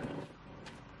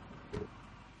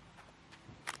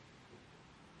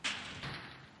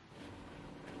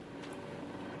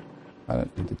 I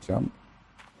don't need to jump.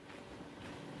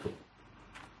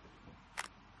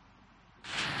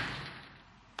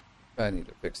 I need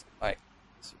to fix the mic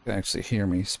so you can actually hear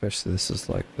me, especially this is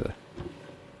like the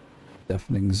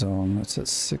deafening zone. It's at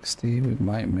 60. We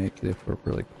might make it if we're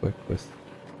really quick with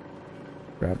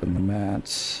grabbing the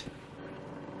mats.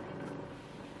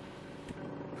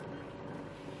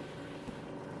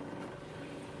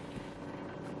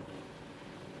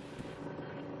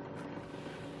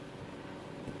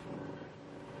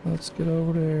 Let's get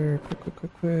over there.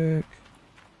 Quick.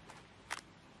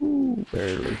 Ooh,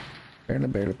 barely.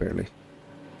 Barely.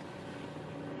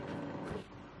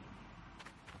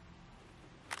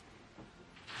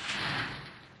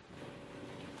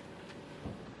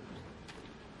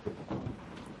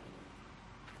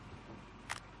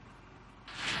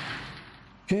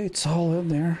 Okay, it's all in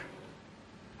there.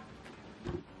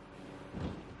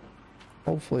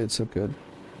 Hopefully it's a good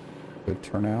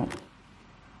turnout.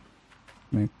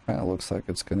 I mean, kind of looks like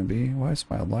it's going to be. Why is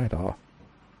my light off?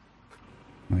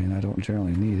 I mean, I don't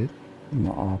generally need it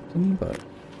often, but...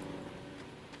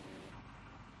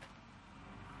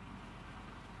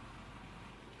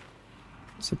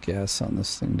 What's the gas on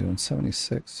this thing doing?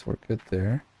 76. We're good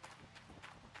there.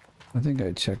 I think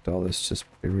I checked all this just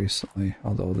pretty recently,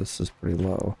 although this is pretty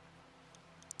low.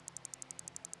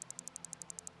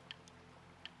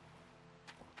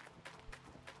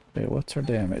 Okay, what's our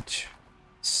damage?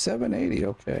 780,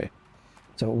 okay.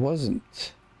 So it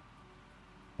wasn't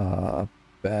a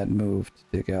bad move to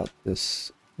dig out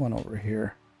this one over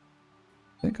here.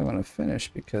 I think I'm going to finish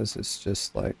because it's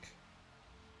just like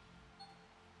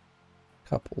a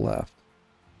couple left.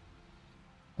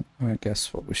 I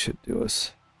guess what we should do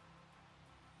is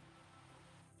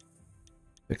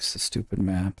fix the stupid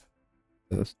map,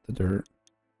 the dirt.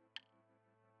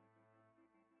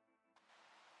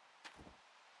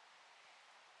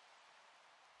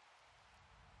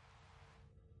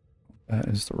 That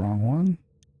is the wrong one.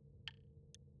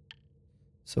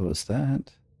 So is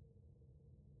that.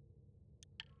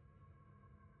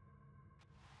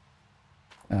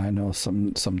 I know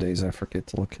some days I forget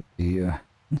to look at the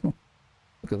look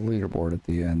at the leaderboard at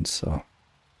the end, so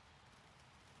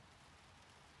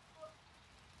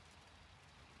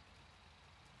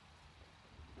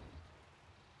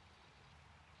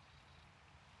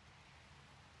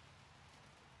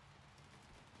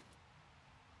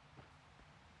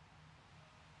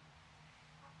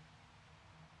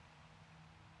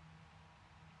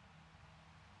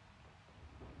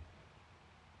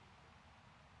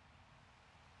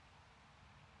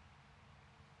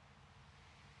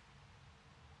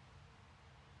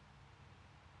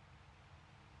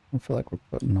I feel like we're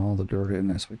putting all the dirt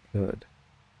in as we could.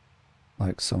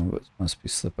 Like some of it must be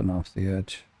slipping off the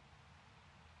edge.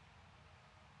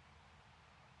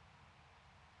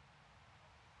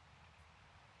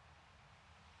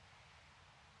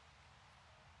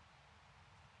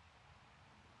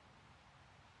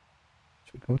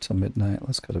 Should we go to midnight?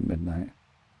 Let's go to midnight.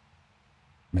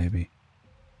 Maybe.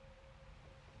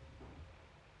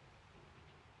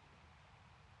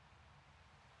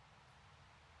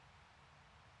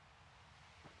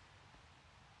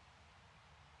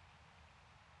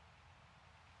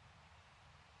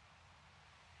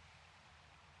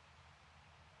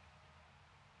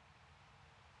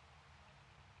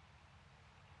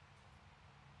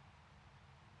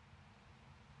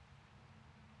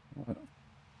 What? I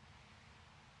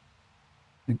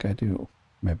think I do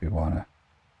maybe want to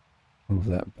move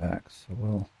that back, so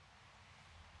we'll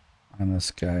line this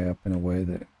guy up in a way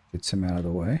that gets him out of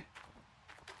the way.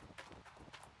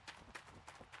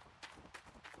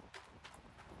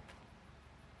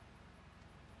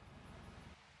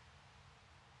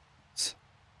 Let's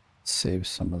save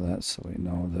some of that so we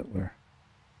know that we're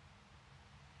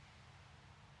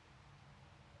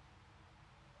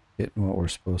hitting what we're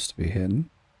supposed to be hitting.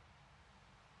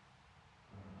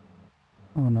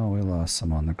 Oh no, we lost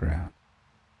some on the ground.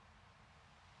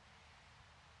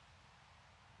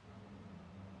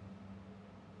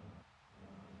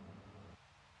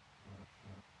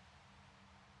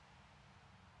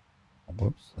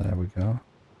 Whoops, there we go.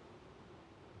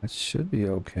 That should be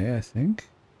okay, I think.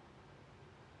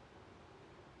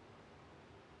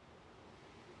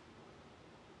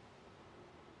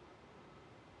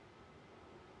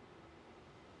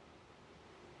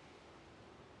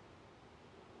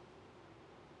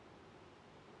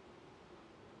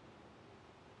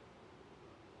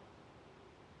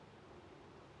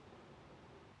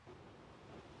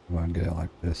 Go on, get it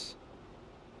like this.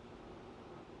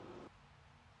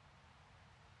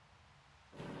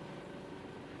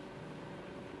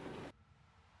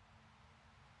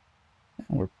 And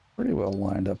we're pretty well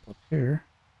lined up here.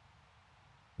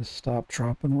 Just stop,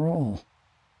 drop, and roll.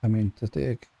 I mean, to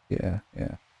dig. Yeah,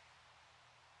 yeah.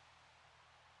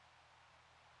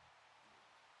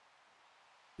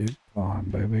 Dig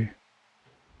pond, baby.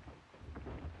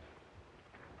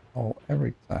 Oh,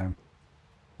 every time.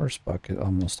 First bucket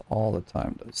almost all the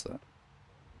time does that.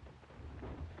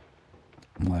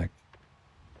 I'm like,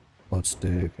 let's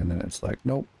dig, and then it's like,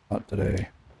 nope, not today.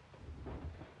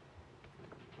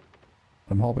 What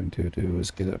I'm hoping to do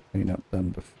is get a cleanup done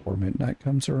before midnight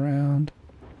comes around.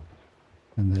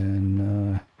 And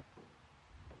then,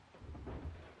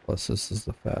 plus this is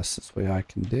the fastest way I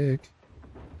can dig.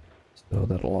 So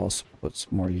that'll also put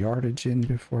some more yardage in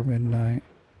before midnight.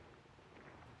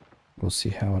 We'll see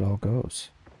how it all goes.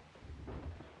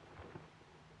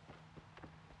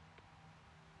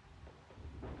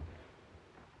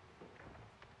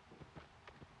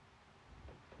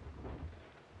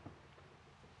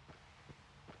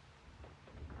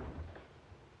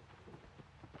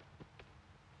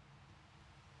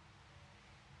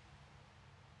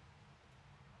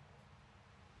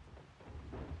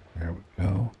 There we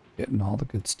go. Getting all the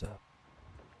good stuff.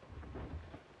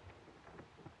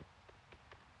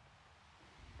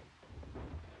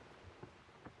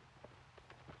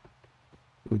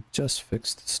 We just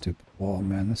fixed the stupid wall,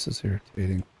 man. This is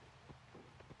irritating.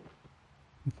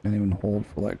 I can't even hold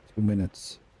for like 2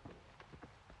 minutes.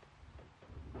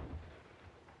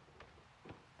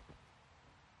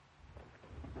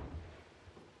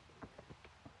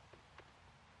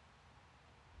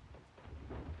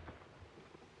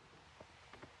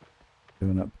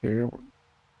 Doing up here, we're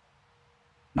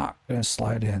not gonna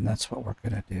slide in. That's what we're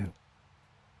gonna do.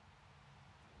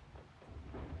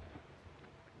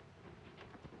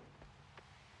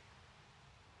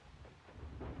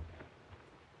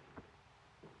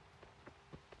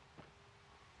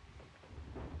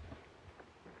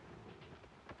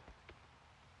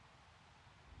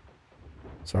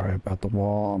 Sorry about the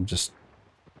wall. I'm just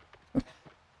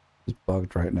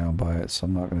bugged right now by it, so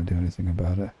I'm not gonna do anything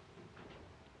about it.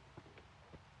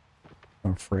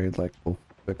 I'm afraid like we'll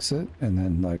fix it, and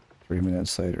then like 3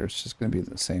 minutes later it's just going to be in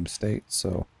the same state,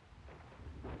 so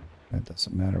it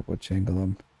doesn't matter which angle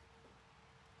I'm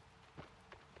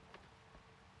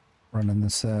running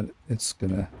this at. It's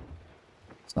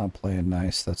not playing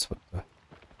nice. That's what the,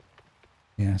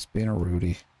 yeah, it's being a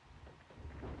Rudy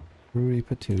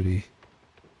patootie.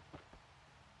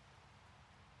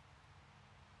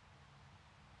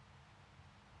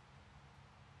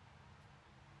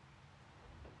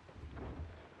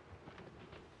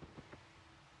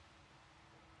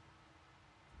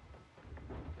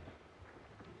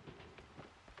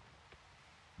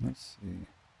 Let's see.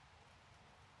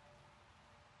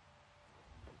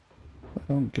 I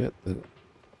don't get the...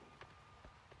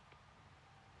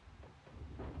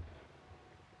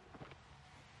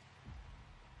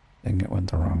 Dang, it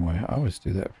went the wrong way. I always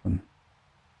do that from...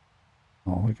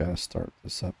 Oh, we gotta start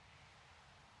this up.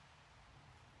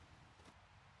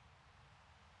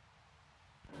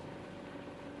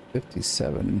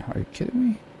 $57. Are you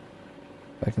kidding me?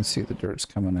 I can see the dirt's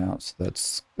coming out, so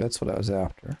that's what I was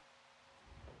after.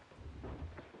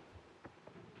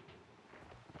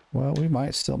 Well, we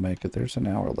might still make it. There's an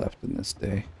hour left in this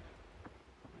day.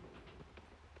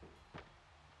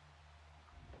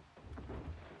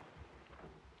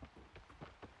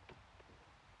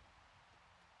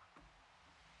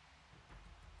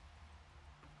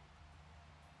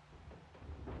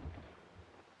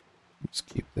 Let's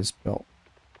keep this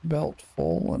belt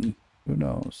full, and who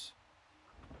knows.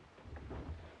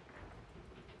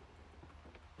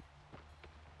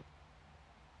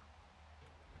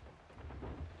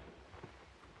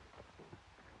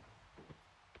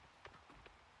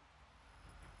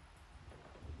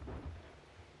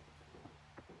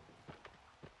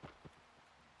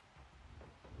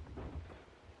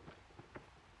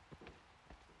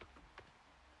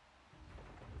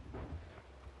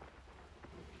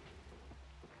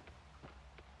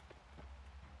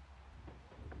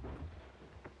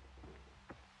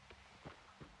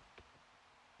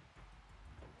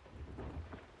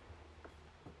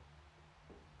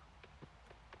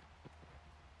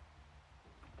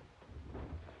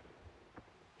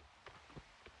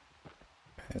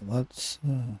 Okay, let's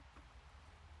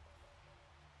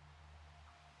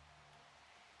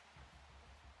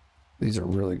these are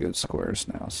really good squares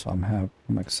now, so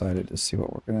I'm excited to see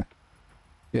what we're gonna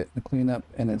get in the cleanup.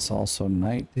 And it's also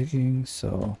night digging,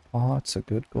 so lots of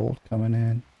good gold coming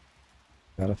in.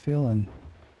 Got a feeling.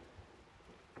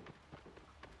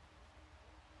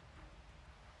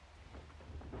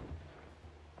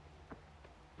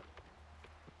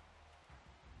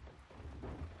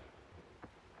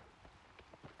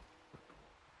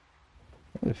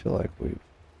 I really feel like we've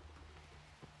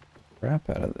crap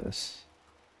out of this,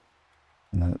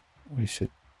 and that we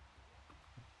should,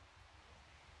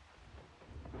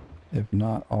 if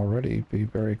not already, be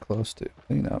very close to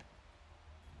cleanup.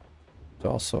 It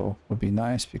also would be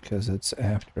nice because it's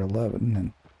after 11,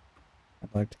 and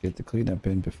I'd like to get the cleanup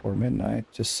in before midnight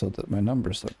just so that my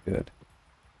numbers look good.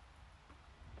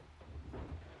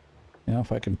 You know,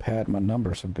 if I can pad my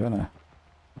numbers, I'm gonna.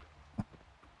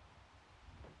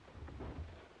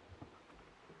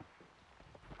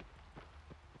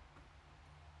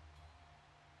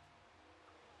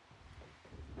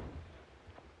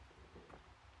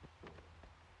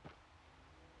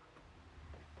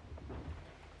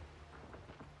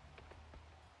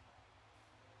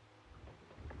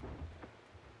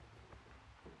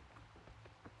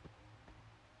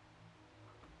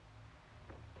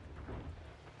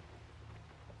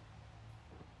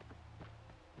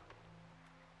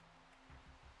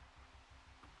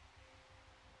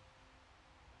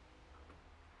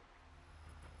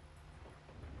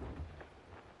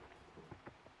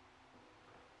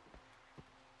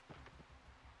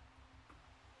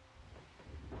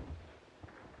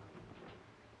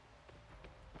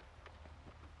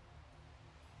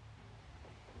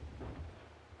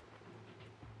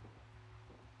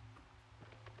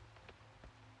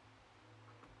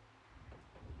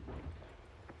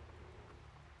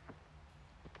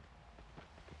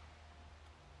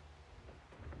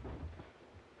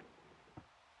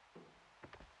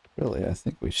 Really, I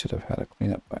think we should have had a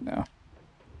cleanup by now.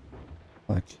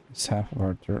 Like, is half of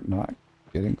our dirt not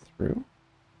getting through?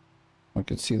 I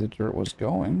could see the dirt was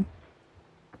going.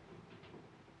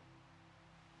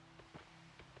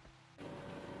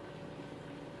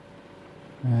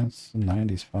 That's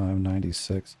 95,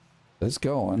 96. It's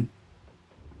going.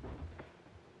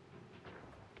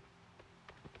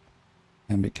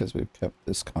 And because we've kept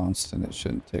this constant, it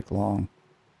shouldn't take long.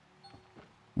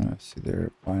 See, there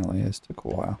it finally is. Took a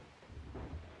while.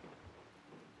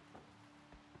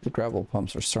 The gravel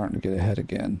pumps are starting to get ahead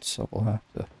again, so we'll have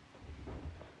to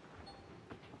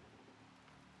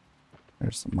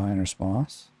There's the miner's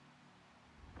moss.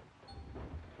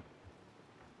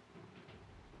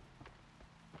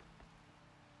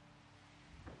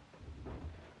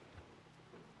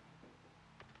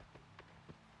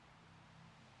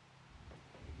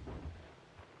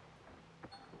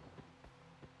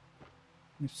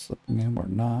 We're slipping in, we're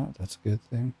not. That's a good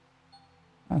thing.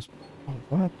 Oh,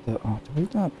 what the? Oh, did we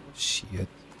not? Shit.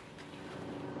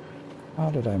 How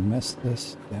did I miss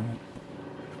this? Damn it.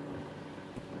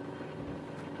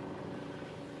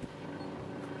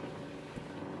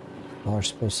 Y'all are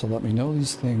supposed to let me know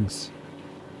these things.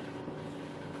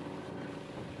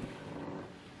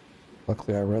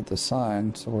 Luckily, I read the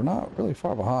sign, so we're not really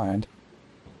far behind.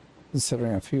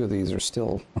 Considering a few of these are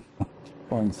still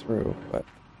going through, but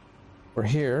we're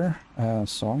here,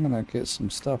 so I'm gonna get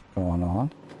some stuff going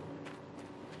on.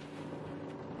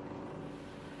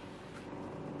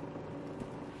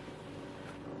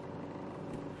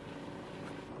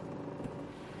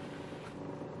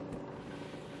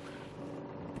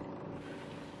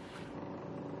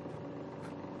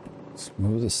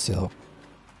 Smooth as silk.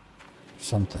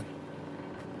 Something.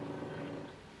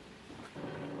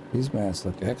 These mats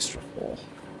look extra full.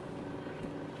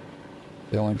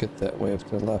 They only get that way if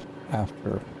they're left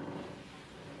after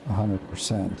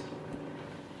 100%.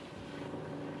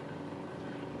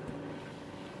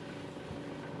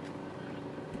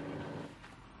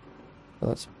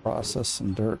 Let's process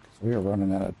some dirt because we are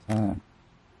running out of time.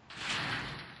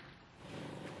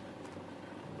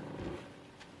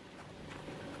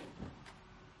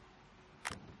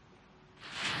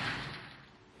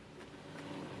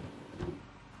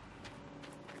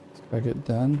 Did I get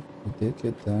done? We did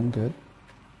get done, good.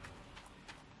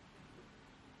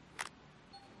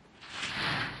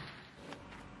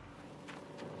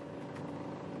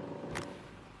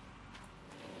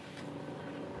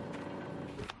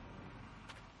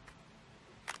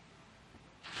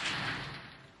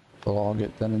 Will all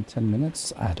get done in 10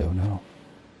 minutes? I don't know.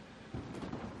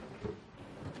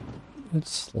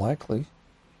 It's likely.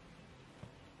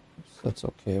 That's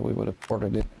okay, we would have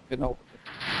ported it.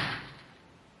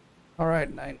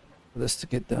 Alright, night for this to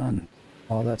get done.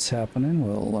 While that's happening,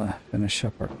 we'll finish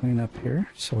up our cleanup here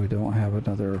so we don't have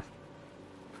another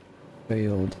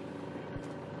failed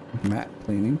mat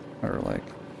cleaning or like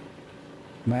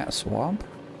mat swap.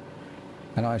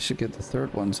 I know I should get the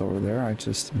third ones over there. I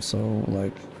just am so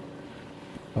like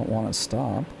don't want to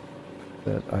stop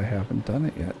that I haven't done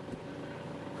it yet.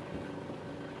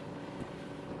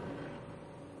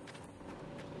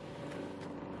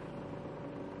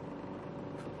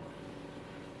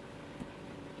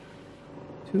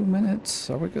 Two minutes.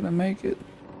 Are we gonna make it?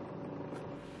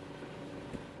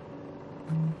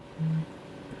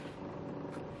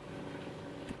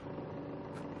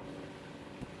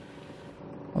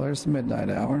 Well, there's the midnight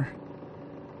hour.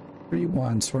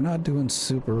 3-1, so we're not doing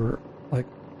super, like,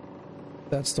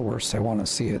 that's the worst. I want to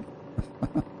see it.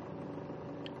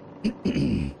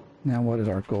 Now, what did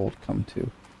our gold come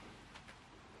to?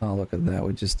 Oh, look at that.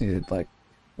 We just needed, like,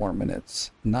 4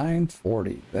 minutes.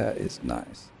 9:40. That is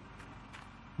nice.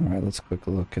 Alright, let's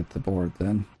quickly look at the board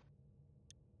then.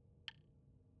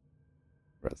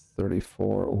 We're at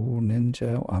 34. Oh,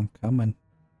 ninja, I'm coming.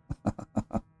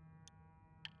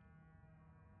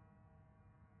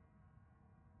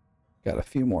 Got a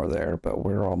few more there, but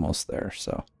we're almost there,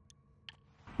 so.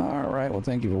 Alright, well,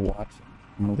 thank you for watching.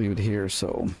 I'm going to leave it here,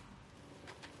 so.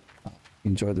 If you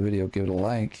enjoyed the video, give it a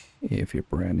like. If you're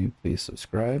brand new, please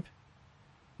subscribe.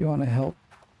 If you want to help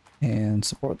and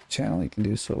support the channel, you can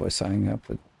do so by signing up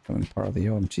and becoming part of the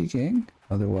OMG gang.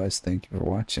 Otherwise, thank you for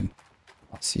watching.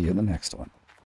 I'll see you in the next one.